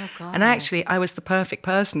divorced. Oh, God. And actually, I was the perfect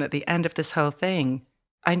person at the end of this whole thing.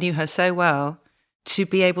 I knew her so well to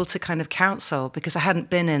be able to kind of counsel because I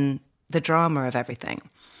hadn't been in the drama of everything.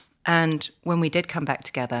 And when we did come back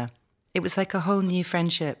together, it was like a whole new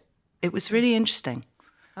friendship. It was really interesting.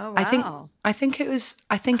 Oh, wow. I think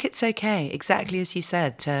it's okay, exactly as you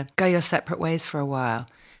said, to go your separate ways for a while.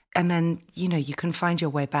 And then, you can find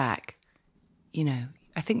your way back. I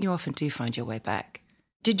think you often do find your way back.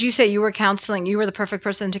 Did you say you were the perfect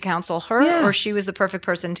person to counsel her, or she was the perfect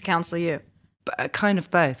person to counsel you? Kind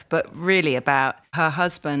of both, but really about her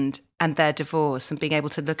husband and their divorce and being able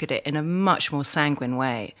to look at it in a much more sanguine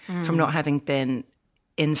way from not having been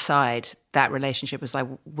inside that relationship as I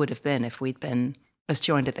would have been if we'd been as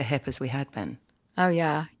joined at the hip as we had been. Oh,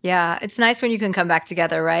 yeah. Yeah. It's nice when you can come back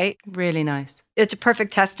together, right? Really nice. It's a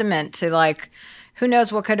perfect testament to who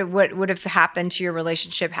knows what would have happened to your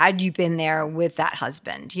relationship had you been there with that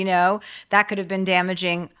husband, That could have been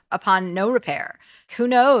damaging upon no repair. Who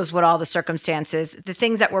knows what all the circumstances, the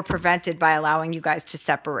things that were prevented by allowing you guys to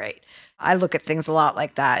separate. I look at things a lot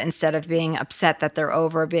like that instead of being upset that they're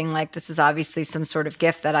over, being like, this is obviously some sort of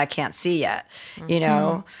gift that I can't see yet,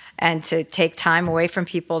 And to take time away from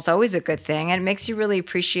people is always a good thing. And it makes you really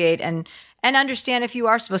appreciate and understand if you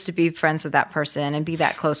are supposed to be friends with that person and be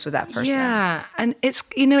that close with that person. Yeah, and it's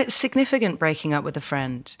significant breaking up with a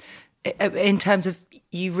friend in terms of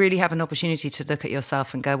you really have an opportunity to look at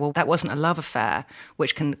yourself and go, well, that wasn't a love affair,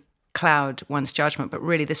 which can cloud one's judgment, but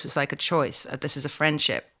really this was like a choice. This is a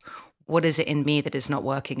friendship. What is it in me that is not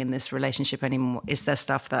working in this relationship anymore? Is there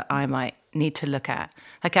stuff that I might need to look at?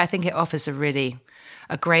 Like, I think it offers a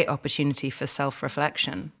great opportunity for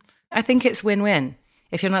self-reflection. I think it's win-win.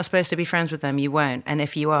 If you're not supposed to be friends with them, you won't. And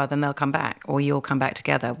if you are, then they'll come back, or you'll come back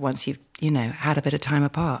together once you've, had a bit of time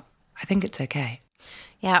apart. I think it's okay.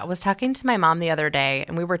 Yeah, I was talking to my mom the other day,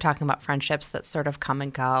 and we were talking about friendships that sort of come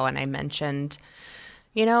and go. And I mentioned,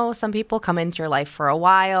 some people come into your life for a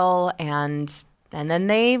while and then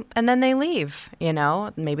they leave,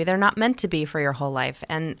 Maybe they're not meant to be for your whole life.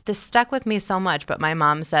 And this stuck with me so much, but my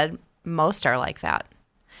mom said most are like that.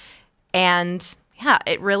 And yeah,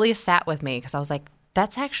 it really sat with me because I was like,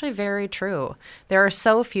 that's actually very true. There are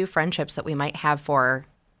so few friendships that we might have for,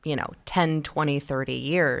 10, 20, 30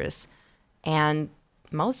 years. And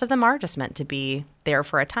most of them are just meant to be there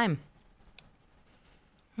for a time.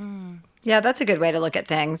 Yeah, that's a good way to look at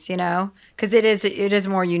things, because it is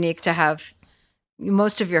more unique to have.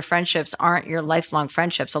 Most of your friendships aren't your lifelong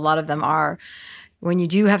friendships. A lot of them are when you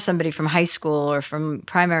do have somebody from high school or from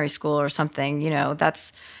primary school or something,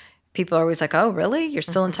 that's people are always like, oh, really? You're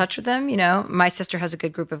still in touch with them? My sister has a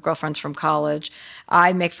good group of girlfriends from college.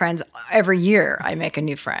 I make friends every year. I make a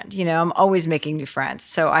new friend. I'm always making new friends.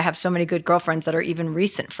 So I have so many good girlfriends that are even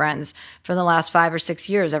recent friends for the last 5 or 6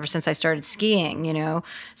 years, ever since I started skiing,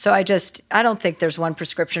 So I don't think there's one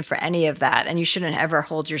prescription for any of that. And you shouldn't ever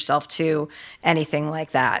hold yourself to anything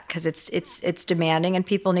like that because it's demanding and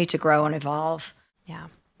people need to grow and evolve. Yeah.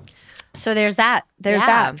 So there's that. There's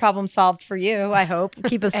that problem solved for you, I hope.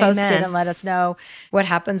 Keep us posted Amen. and let us know what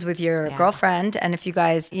happens with your girlfriend and if you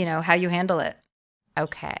guys, how you handle it.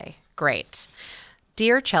 Okay, great.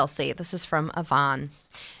 Dear Chelsea, this is from Yvonne.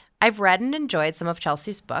 I've read and enjoyed some of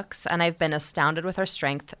Chelsea's books, and I've been astounded with her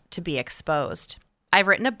strength to be exposed. I've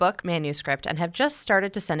written a book manuscript and have just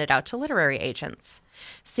started to send it out to literary agents.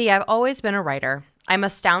 See, I've always been a writer. I'm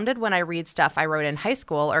astounded when I read stuff I wrote in high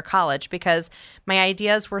school or college because my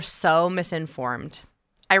ideas were so misinformed.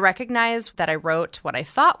 I recognize that I wrote what I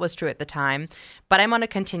thought was true at the time, but I'm on a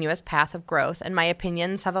continuous path of growth and my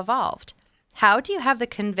opinions have evolved. How do you have the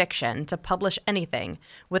conviction to publish anything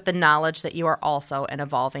with the knowledge that you are also an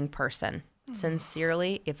evolving person?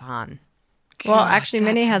 Sincerely, Yvonne. Well, actually,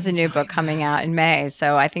 Minnie has a new book coming out in May,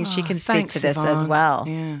 so I think she can speak to this as well.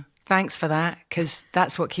 Yeah. Thanks for that, because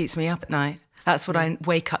that's what keeps me up at night. That's what I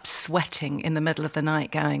wake up sweating in the middle of the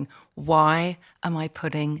night going, why am I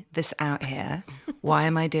putting this out here? Why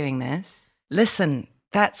am I doing this? Listen,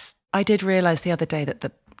 I did realize the other day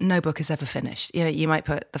that no book is ever finished. You might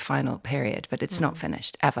put the final period, but it's not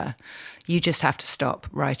finished ever. You just have to stop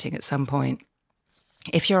writing at some point.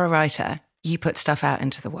 If you're a writer, you put stuff out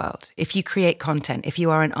into the world. If you create content, if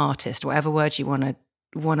you are an artist, whatever word you want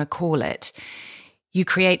to call it, you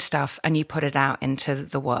create stuff and you put it out into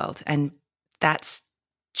the world. And that's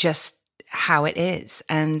just how it is.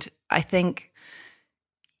 And I think,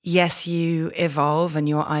 yes, you evolve and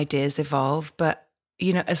your ideas evolve, but,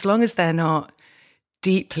 as long as they're not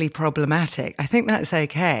deeply problematic, I think that's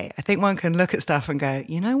okay. I think one can look at stuff and go,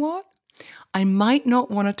 you know what? I might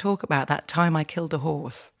not want to talk about that time I killed a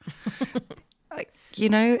horse.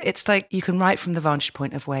 It's like you can write from the vantage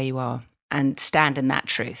point of where you are and stand in that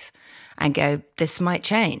truth and go, this might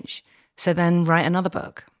change. So then write another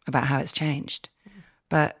book about how it's changed.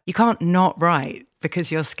 But you can't not write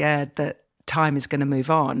because you're scared that time is going to move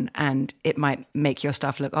on and it might make your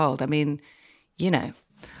stuff look old. I mean, I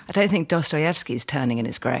don't think Dostoevsky's turning in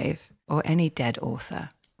his grave or any dead author.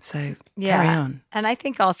 So carry on. And I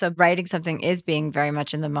think also writing something is being very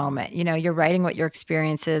much in the moment. You're writing what your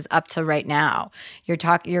experience is up to right now.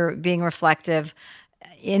 You're being reflective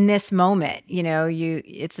in this moment.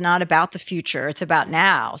 It's not about the future, it's about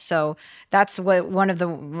now. So that's one of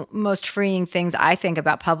the most freeing things I think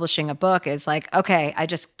about publishing a book is like, okay, I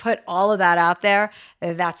just put all of that out there.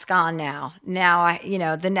 That's gone now. Now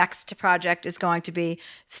the next project is going to be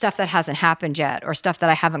stuff that hasn't happened yet or stuff that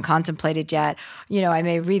I haven't contemplated yet. I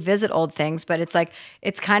may revisit old things, but it's like,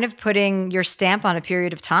 it's kind of putting your stamp on a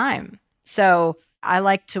period of time. So I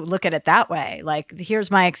like to look at it that way. Like,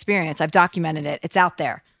 here's my experience. I've documented it. It's out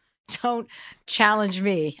there. Don't challenge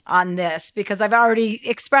me on this because I've already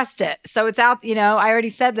expressed it. So it's out, I already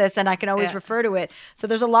said this and I can always refer to it. So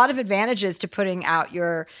there's a lot of advantages to putting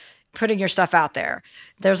your stuff out there.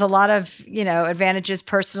 There's a lot of, advantages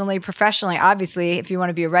personally, professionally. Obviously, if you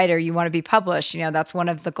want to be a writer, you want to be published. That's one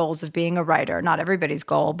of the goals of being a writer. Not everybody's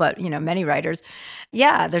goal, but, many writers.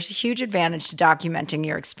 Yeah, there's a huge advantage to documenting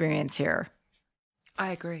your experience here.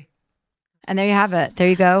 I agree. And there you have it. There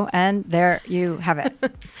you go. And there you have it.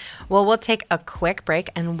 Well, we'll take a quick break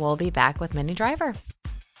and we'll be back with Minnie Driver.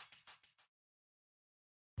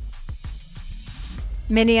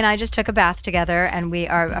 Minnie and I just took a bath together, and we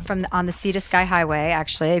are on the Sea to Sky Highway,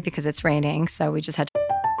 actually, because it's raining. So we just had to.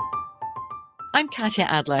 I'm Katya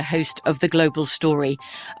Adler, host of The Global Story.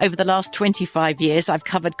 Over the last 25 years, I've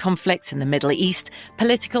covered conflicts in the Middle East,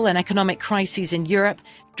 political and economic crises in Europe,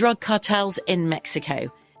 drug cartels in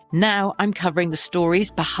Mexico. Now I'm covering the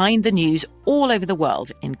stories behind the news all over the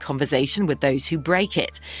world in conversation with those who break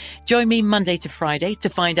it. Join me Monday to Friday to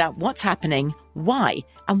find out what's happening, why,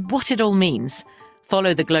 and what it all means.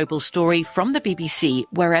 Follow The Global Story from the BBC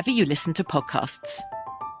wherever you listen to podcasts.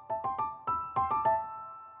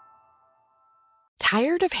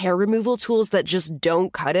 Tired of hair removal tools that just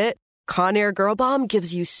don't cut it? Conair Girl Bomb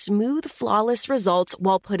gives you smooth, flawless results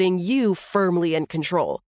while putting you firmly in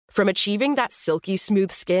control. From achieving that silky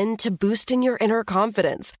smooth skin to boosting your inner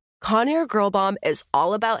confidence, Conair Girl Bomb is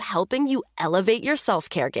all about helping you elevate your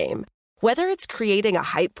self-care game. Whether it's creating a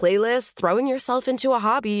hype playlist, throwing yourself into a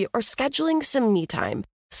hobby, or scheduling some me time,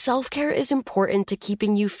 self-care is important to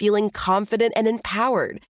keeping you feeling confident and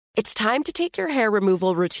empowered. It's time to take your hair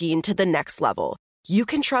removal routine to the next level. You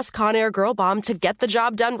can trust Conair Girl Bomb to get the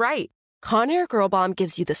job done right. Conair Girl Bomb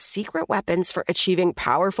gives you the secret weapons for achieving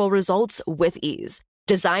powerful results with ease.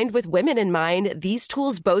 Designed with women in mind, these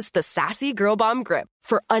tools boast the sassy Girl Bomb grip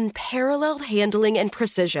for unparalleled handling and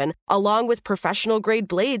precision, along with professional-grade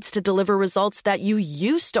blades to deliver results that you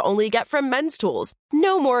used to only get from men's tools.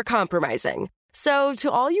 No more compromising. So,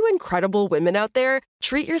 to all you incredible women out there,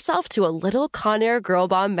 treat yourself to a little Conair Girl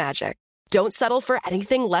Bomb magic. Don't settle for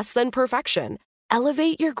anything less than perfection.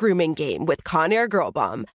 Elevate your grooming game with Conair Girl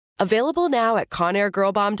Bomb. Available now at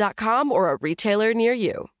ConairGirlBomb.com or a retailer near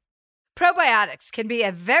you. Probiotics can be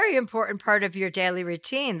a very important part of your daily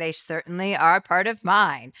routine. They certainly are part of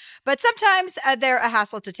mine. But sometimes they're a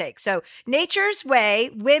hassle to take. So Nature's Way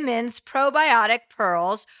Women's Probiotic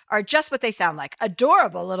Pearls are just what they sound like.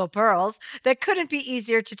 Adorable little pearls that couldn't be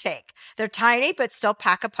easier to take. They're tiny but still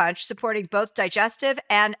pack a punch, supporting both digestive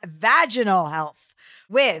and vaginal health.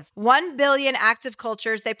 With 1 billion active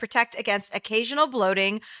cultures, they protect against occasional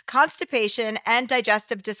bloating, constipation, and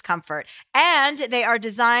digestive discomfort. And they are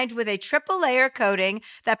designed with a triple-layer coating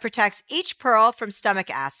that protects each pearl from stomach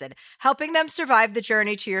acid, helping them survive the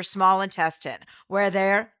journey to your small intestine, where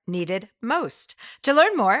they're needed most. To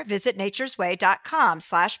learn more, visit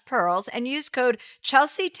naturesway.com/pearls and use code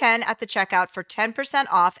Chelsea10 at the checkout for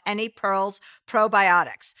 10% off any Pearls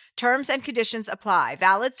probiotics. Terms and conditions apply.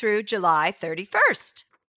 Valid through July 31st.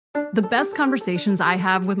 The best conversations I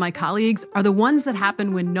have with my colleagues are the ones that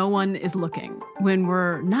happen when no one is looking, when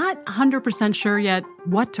we're not 100% sure yet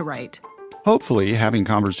what to write. Hopefully, having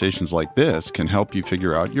conversations like this can help you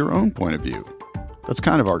figure out your own point of view. That's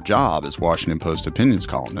kind of our job as Washington Post opinions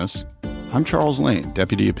columnists. I'm Charles Lane,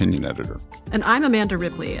 Deputy Opinion Editor. And I'm Amanda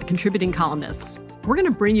Ripley, a contributing columnist. We're going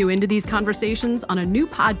to bring you into these conversations on a new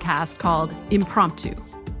podcast called Impromptu.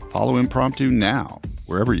 Follow Impromptu now,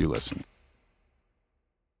 wherever you listen.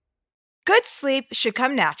 Good sleep should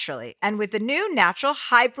come naturally, and with the new Natural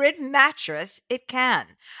Hybrid mattress, it can.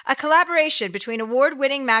 A collaboration between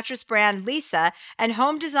award-winning mattress brand Leesa and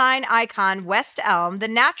home design icon West Elm, the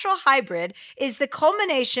Natural Hybrid is the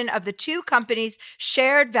culmination of the two companies'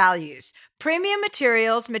 shared values: premium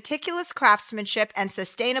materials, meticulous craftsmanship, and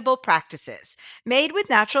sustainable practices. Made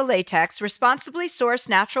with natural latex, responsibly sourced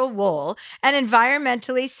natural wool, and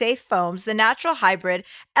environmentally safe foams, the Natural Hybrid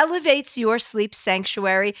elevates your sleep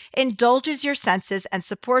sanctuary, indulges your senses, and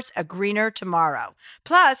supports a greener tomorrow.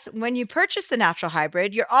 Plus, when you purchase the Natural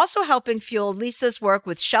Hybrid, you're also helping fuel Leesa's work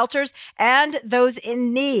with shelters and those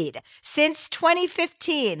in need. Since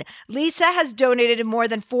 2015, Leesa has donated more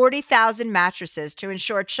than 40,000 mattresses to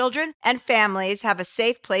ensure children and families have a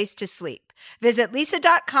safe place to sleep. Visit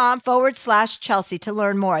Leesa.com/Chelsea to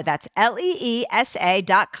learn more. That's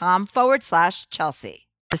LEESA.com/Chelsea.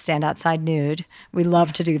 To stand outside nude. We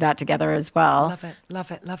love to do that together as well. Love it,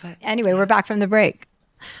 love it, love it. Anyway, we're back from the break.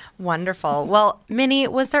 Wonderful. Well, Minnie,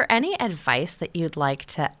 was there any advice that you'd like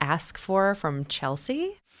to ask for from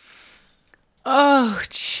Chelsea? Oh,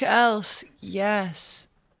 Chelsea, yes.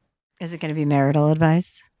 Is it going to be marital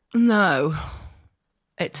advice? No,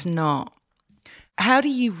 it's not. How do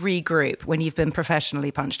you regroup when you've been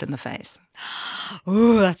professionally punched in the face?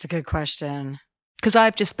 Ooh, that's a good question. Because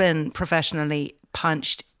I've just been professionally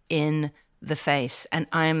punched in the face, and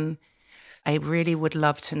I really would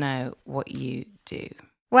love to know what you do.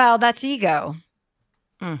 Well, that's ego.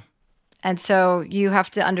 Mm. And so you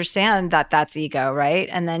have to understand that that's ego, right?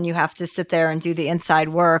 And then you have to sit there and do the inside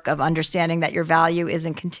work of understanding that your value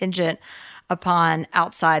isn't contingent upon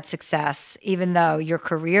outside success, even though your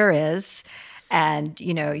career is, and,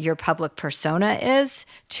 you know, your public persona is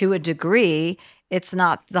to a degree. It's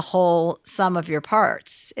not the whole sum of your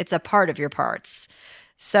parts. It's a part of your parts.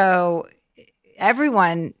 So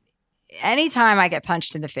everyone, anytime I get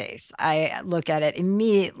punched in the face, I look at it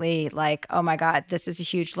immediately like, oh my God, this is a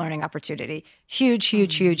huge learning opportunity. Huge,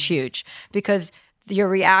 huge, huge, huge. Because your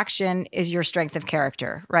reaction is your strength of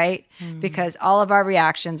character, right? Because all of our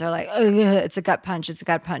reactions are like, oh, it's a gut punch, it's a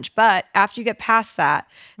gut punch. But after you get past that,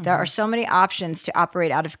 there are so many options to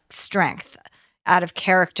operate out of strength, out of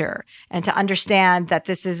character, and to understand that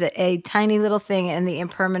this is a tiny little thing in the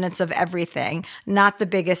impermanence of everything, not the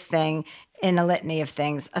biggest thing in a litany of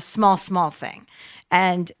things, a small, small thing.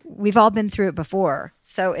 And we've all been through it before.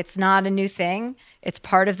 So it's not a new thing. It's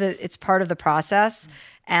part of the process.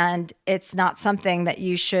 And it's not something that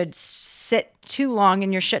you should sit too long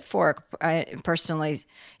in your shit for. Personally,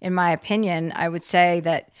 in my opinion, I would say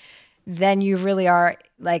that then you really are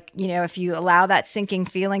like, if you allow that sinking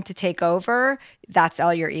feeling to take over, that's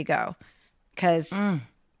all your ego. Because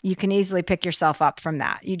you can easily pick yourself up from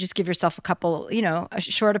that. You just give yourself a couple, a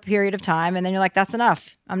shorter period of time, and then you're like, that's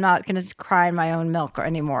enough. I'm not going to cry in my own milk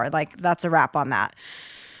anymore. Like, that's a wrap on that.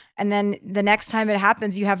 And then the next time it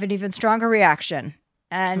happens, you have an even stronger reaction.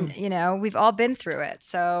 And, we've all been through it.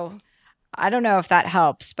 So I don't know if that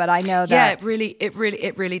helps, but I know that. Yeah, it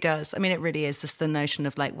really does. I mean, it really is just the notion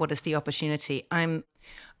of like, what is the opportunity? I'm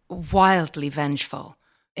wildly vengeful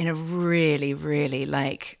in a really, really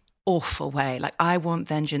like awful way. Like, I want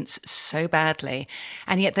vengeance so badly.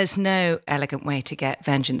 And yet there's no elegant way to get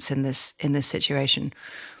vengeance in this situation.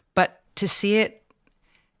 But to see it,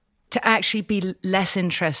 to actually be less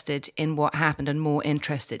interested in what happened and more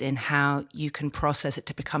interested in how you can process it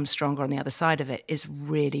to become stronger on the other side of it is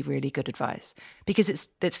really, really good advice. Because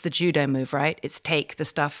it's the judo move, right? It's take the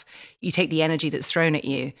stuff, you take the energy that's thrown at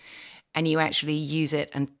you and you actually use it,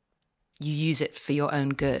 and you use it for your own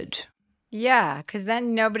good. Yeah, because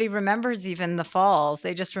then nobody remembers even the falls.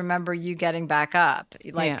 They just remember you getting back up,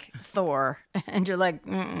 like Thor. And you're like,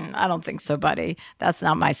 I don't think so, buddy. That's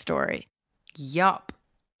not my story. Yup.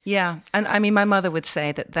 Yeah. And I mean, my mother would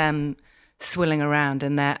say that them swilling around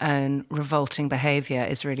in their own revolting behavior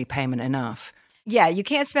is really payment enough. Yeah, you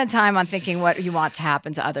can't spend time on thinking what you want to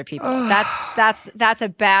happen to other people. That's a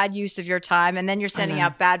bad use of your time, and then you're sending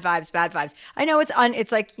out bad vibes. I know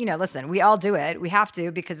it's like, listen, we all do it. We have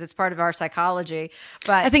to, because it's part of our psychology.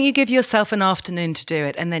 But I think you give yourself an afternoon to do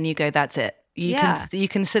it, and then you go, that's it. You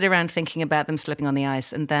can sit around thinking about them slipping on the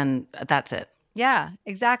ice, and then that's it. Yeah,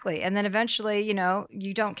 exactly. And then eventually,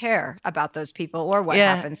 you don't care about those people or what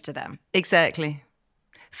happens to them. Exactly.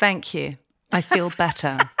 Thank you. I feel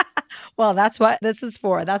better. Well, that's what this is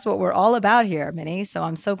for. That's what we're all about here, Minnie. So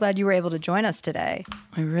I'm so glad you were able to join us today.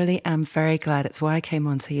 I really am very glad. It's why I came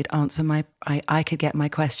on, so you'd answer I could get my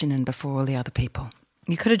question in before all the other people.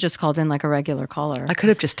 You could have just called in like a regular caller. I could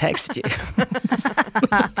have just texted you.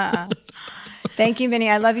 Thank you, Minnie.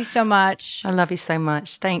 I love you so much. I love you so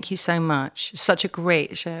much. Thank you so much. Such a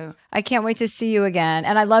great show. I can't wait to see you again.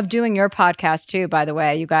 And I love doing your podcast too, by the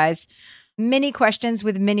way, you guys. Minnie Questions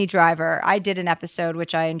with Minnie Driver. I did an episode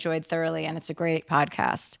which I enjoyed thoroughly, and it's a great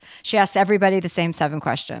podcast. She asks everybody the same 7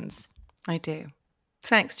 questions. I do.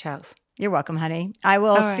 Thanks, Charles. You're welcome, honey. I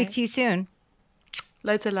will speak to you soon.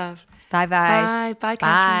 Loads of love. Bye-bye. Bye, Catherine.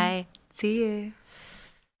 Bye. See you.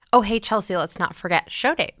 Oh, hey, Chelsea, let's not forget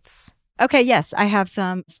show dates. Okay, yes, I have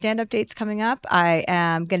some stand-up dates coming up. I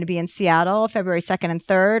am going to be in Seattle, February 2nd and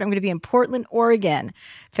 3rd. I'm going to be in Portland, Oregon,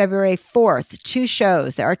 February 4th, 2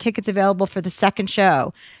 shows. There are tickets available for the second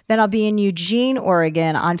show. Then I'll be in Eugene,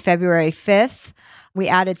 Oregon on February 5th. We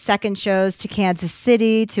added second shows to Kansas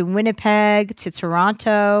City, to Winnipeg, to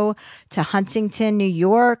Toronto, to Huntington, New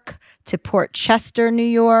York, to Port Chester, New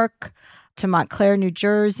York, to Montclair, New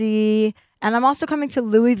Jersey. And I'm also coming to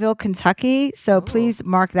Louisville, Kentucky, so please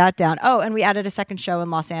mark that down. Oh, and we added a second show in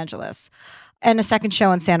Los Angeles and a second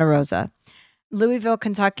show in Santa Rosa. Louisville,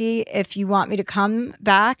 Kentucky, if you want me to come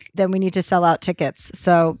back, then we need to sell out tickets,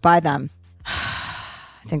 so buy them.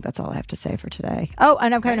 I think that's all I have to say for today. Oh,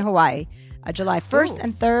 and I'm coming to Hawaii, July 1st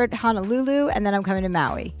and 3rd, Honolulu, and then I'm coming to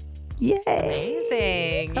Maui. Yay!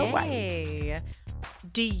 Amazing. Hawaii. Yay.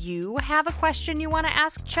 Do you have a question you want to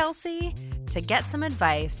ask Chelsea? To get some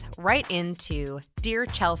advice, write into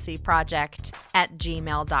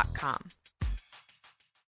dearchelseaproject@gmail.com.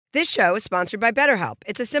 This show is sponsored by BetterHelp.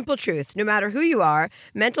 It's a simple truth. No matter who you are,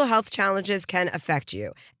 mental health challenges can affect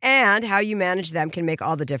you, and how you manage them can make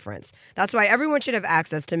all the difference. That's why everyone should have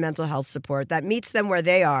access to mental health support that meets them where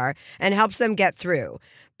they are and helps them get through.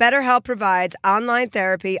 BetterHelp provides online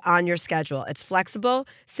therapy on your schedule. It's flexible,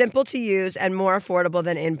 simple to use, and more affordable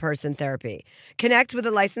than in-person therapy. Connect with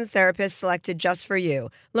a licensed therapist selected just for you.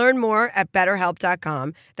 Learn more at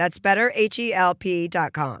BetterHelp.com. That's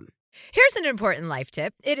BetterHelp.com. Here's an important life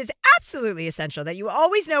tip. It is absolutely essential that you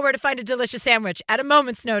always know where to find a delicious sandwich at a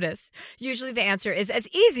moment's notice. Usually the answer is as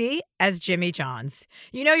easy as Jimmy John's.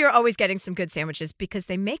 You know you're always getting some good sandwiches because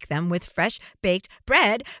they make them with fresh baked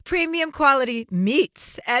bread, premium quality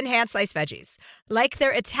meats, and hand-sliced veggies. Like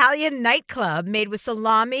their Italian nightclub made with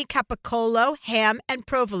salami, capicola, ham, and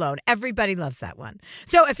provolone. Everybody loves that one.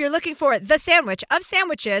 So if you're looking for the sandwich of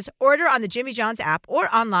sandwiches, order on the Jimmy John's app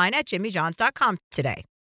or online at jimmyjohns.com today.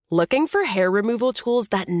 Looking for hair removal tools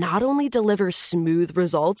that not only deliver smooth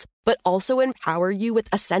results, but also empower you with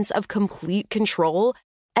a sense of complete control?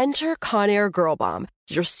 Enter Conair Girl Bomb,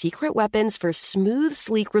 your secret weapons for smooth,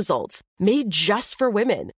 sleek results, made just for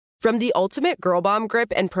women. From the ultimate Girl Bomb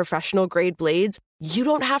grip and professional grade blades, you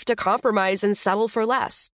don't have to compromise and settle for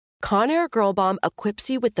less. Conair Girl Bomb equips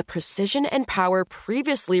you with the precision and power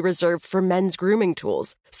previously reserved for men's grooming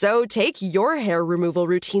tools. So take your hair removal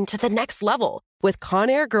routine to the next level with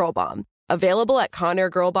Conair Girl Bomb. Available at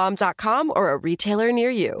ConairGirlBomb.com or a retailer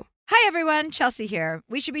near you. Hi, everyone. Chelsea here.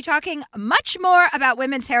 We should be talking much more about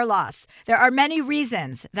women's hair loss. There are many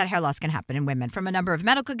reasons that hair loss can happen in women, from a number of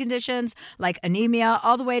medical conditions like anemia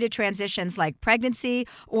all the way to transitions like pregnancy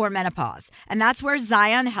or menopause. And that's where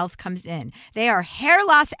Zion Health comes in. They are hair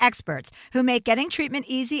loss experts who make getting treatment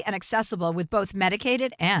easy and accessible with both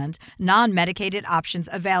medicated and non-medicated options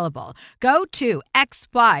available. Go to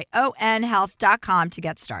xyonhealth.com to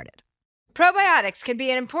get started. Probiotics can be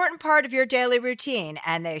an important part of your daily routine,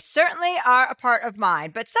 and they certainly are a part of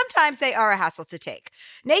mine, but sometimes they are a hassle to take.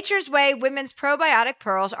 Nature's Way Women's Probiotic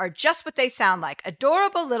Pearls are just what they sound like,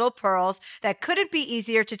 adorable little pearls that couldn't be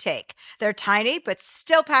easier to take. They're tiny, but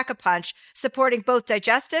still pack a punch, supporting both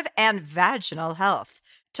digestive and vaginal health.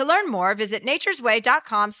 To learn more, visit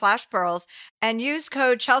naturesway.com/pearls and use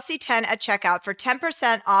code Chelsea10 at checkout for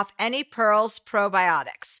 10% off any Pearls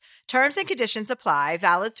probiotics. Terms and conditions apply,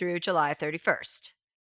 valid through July 31st.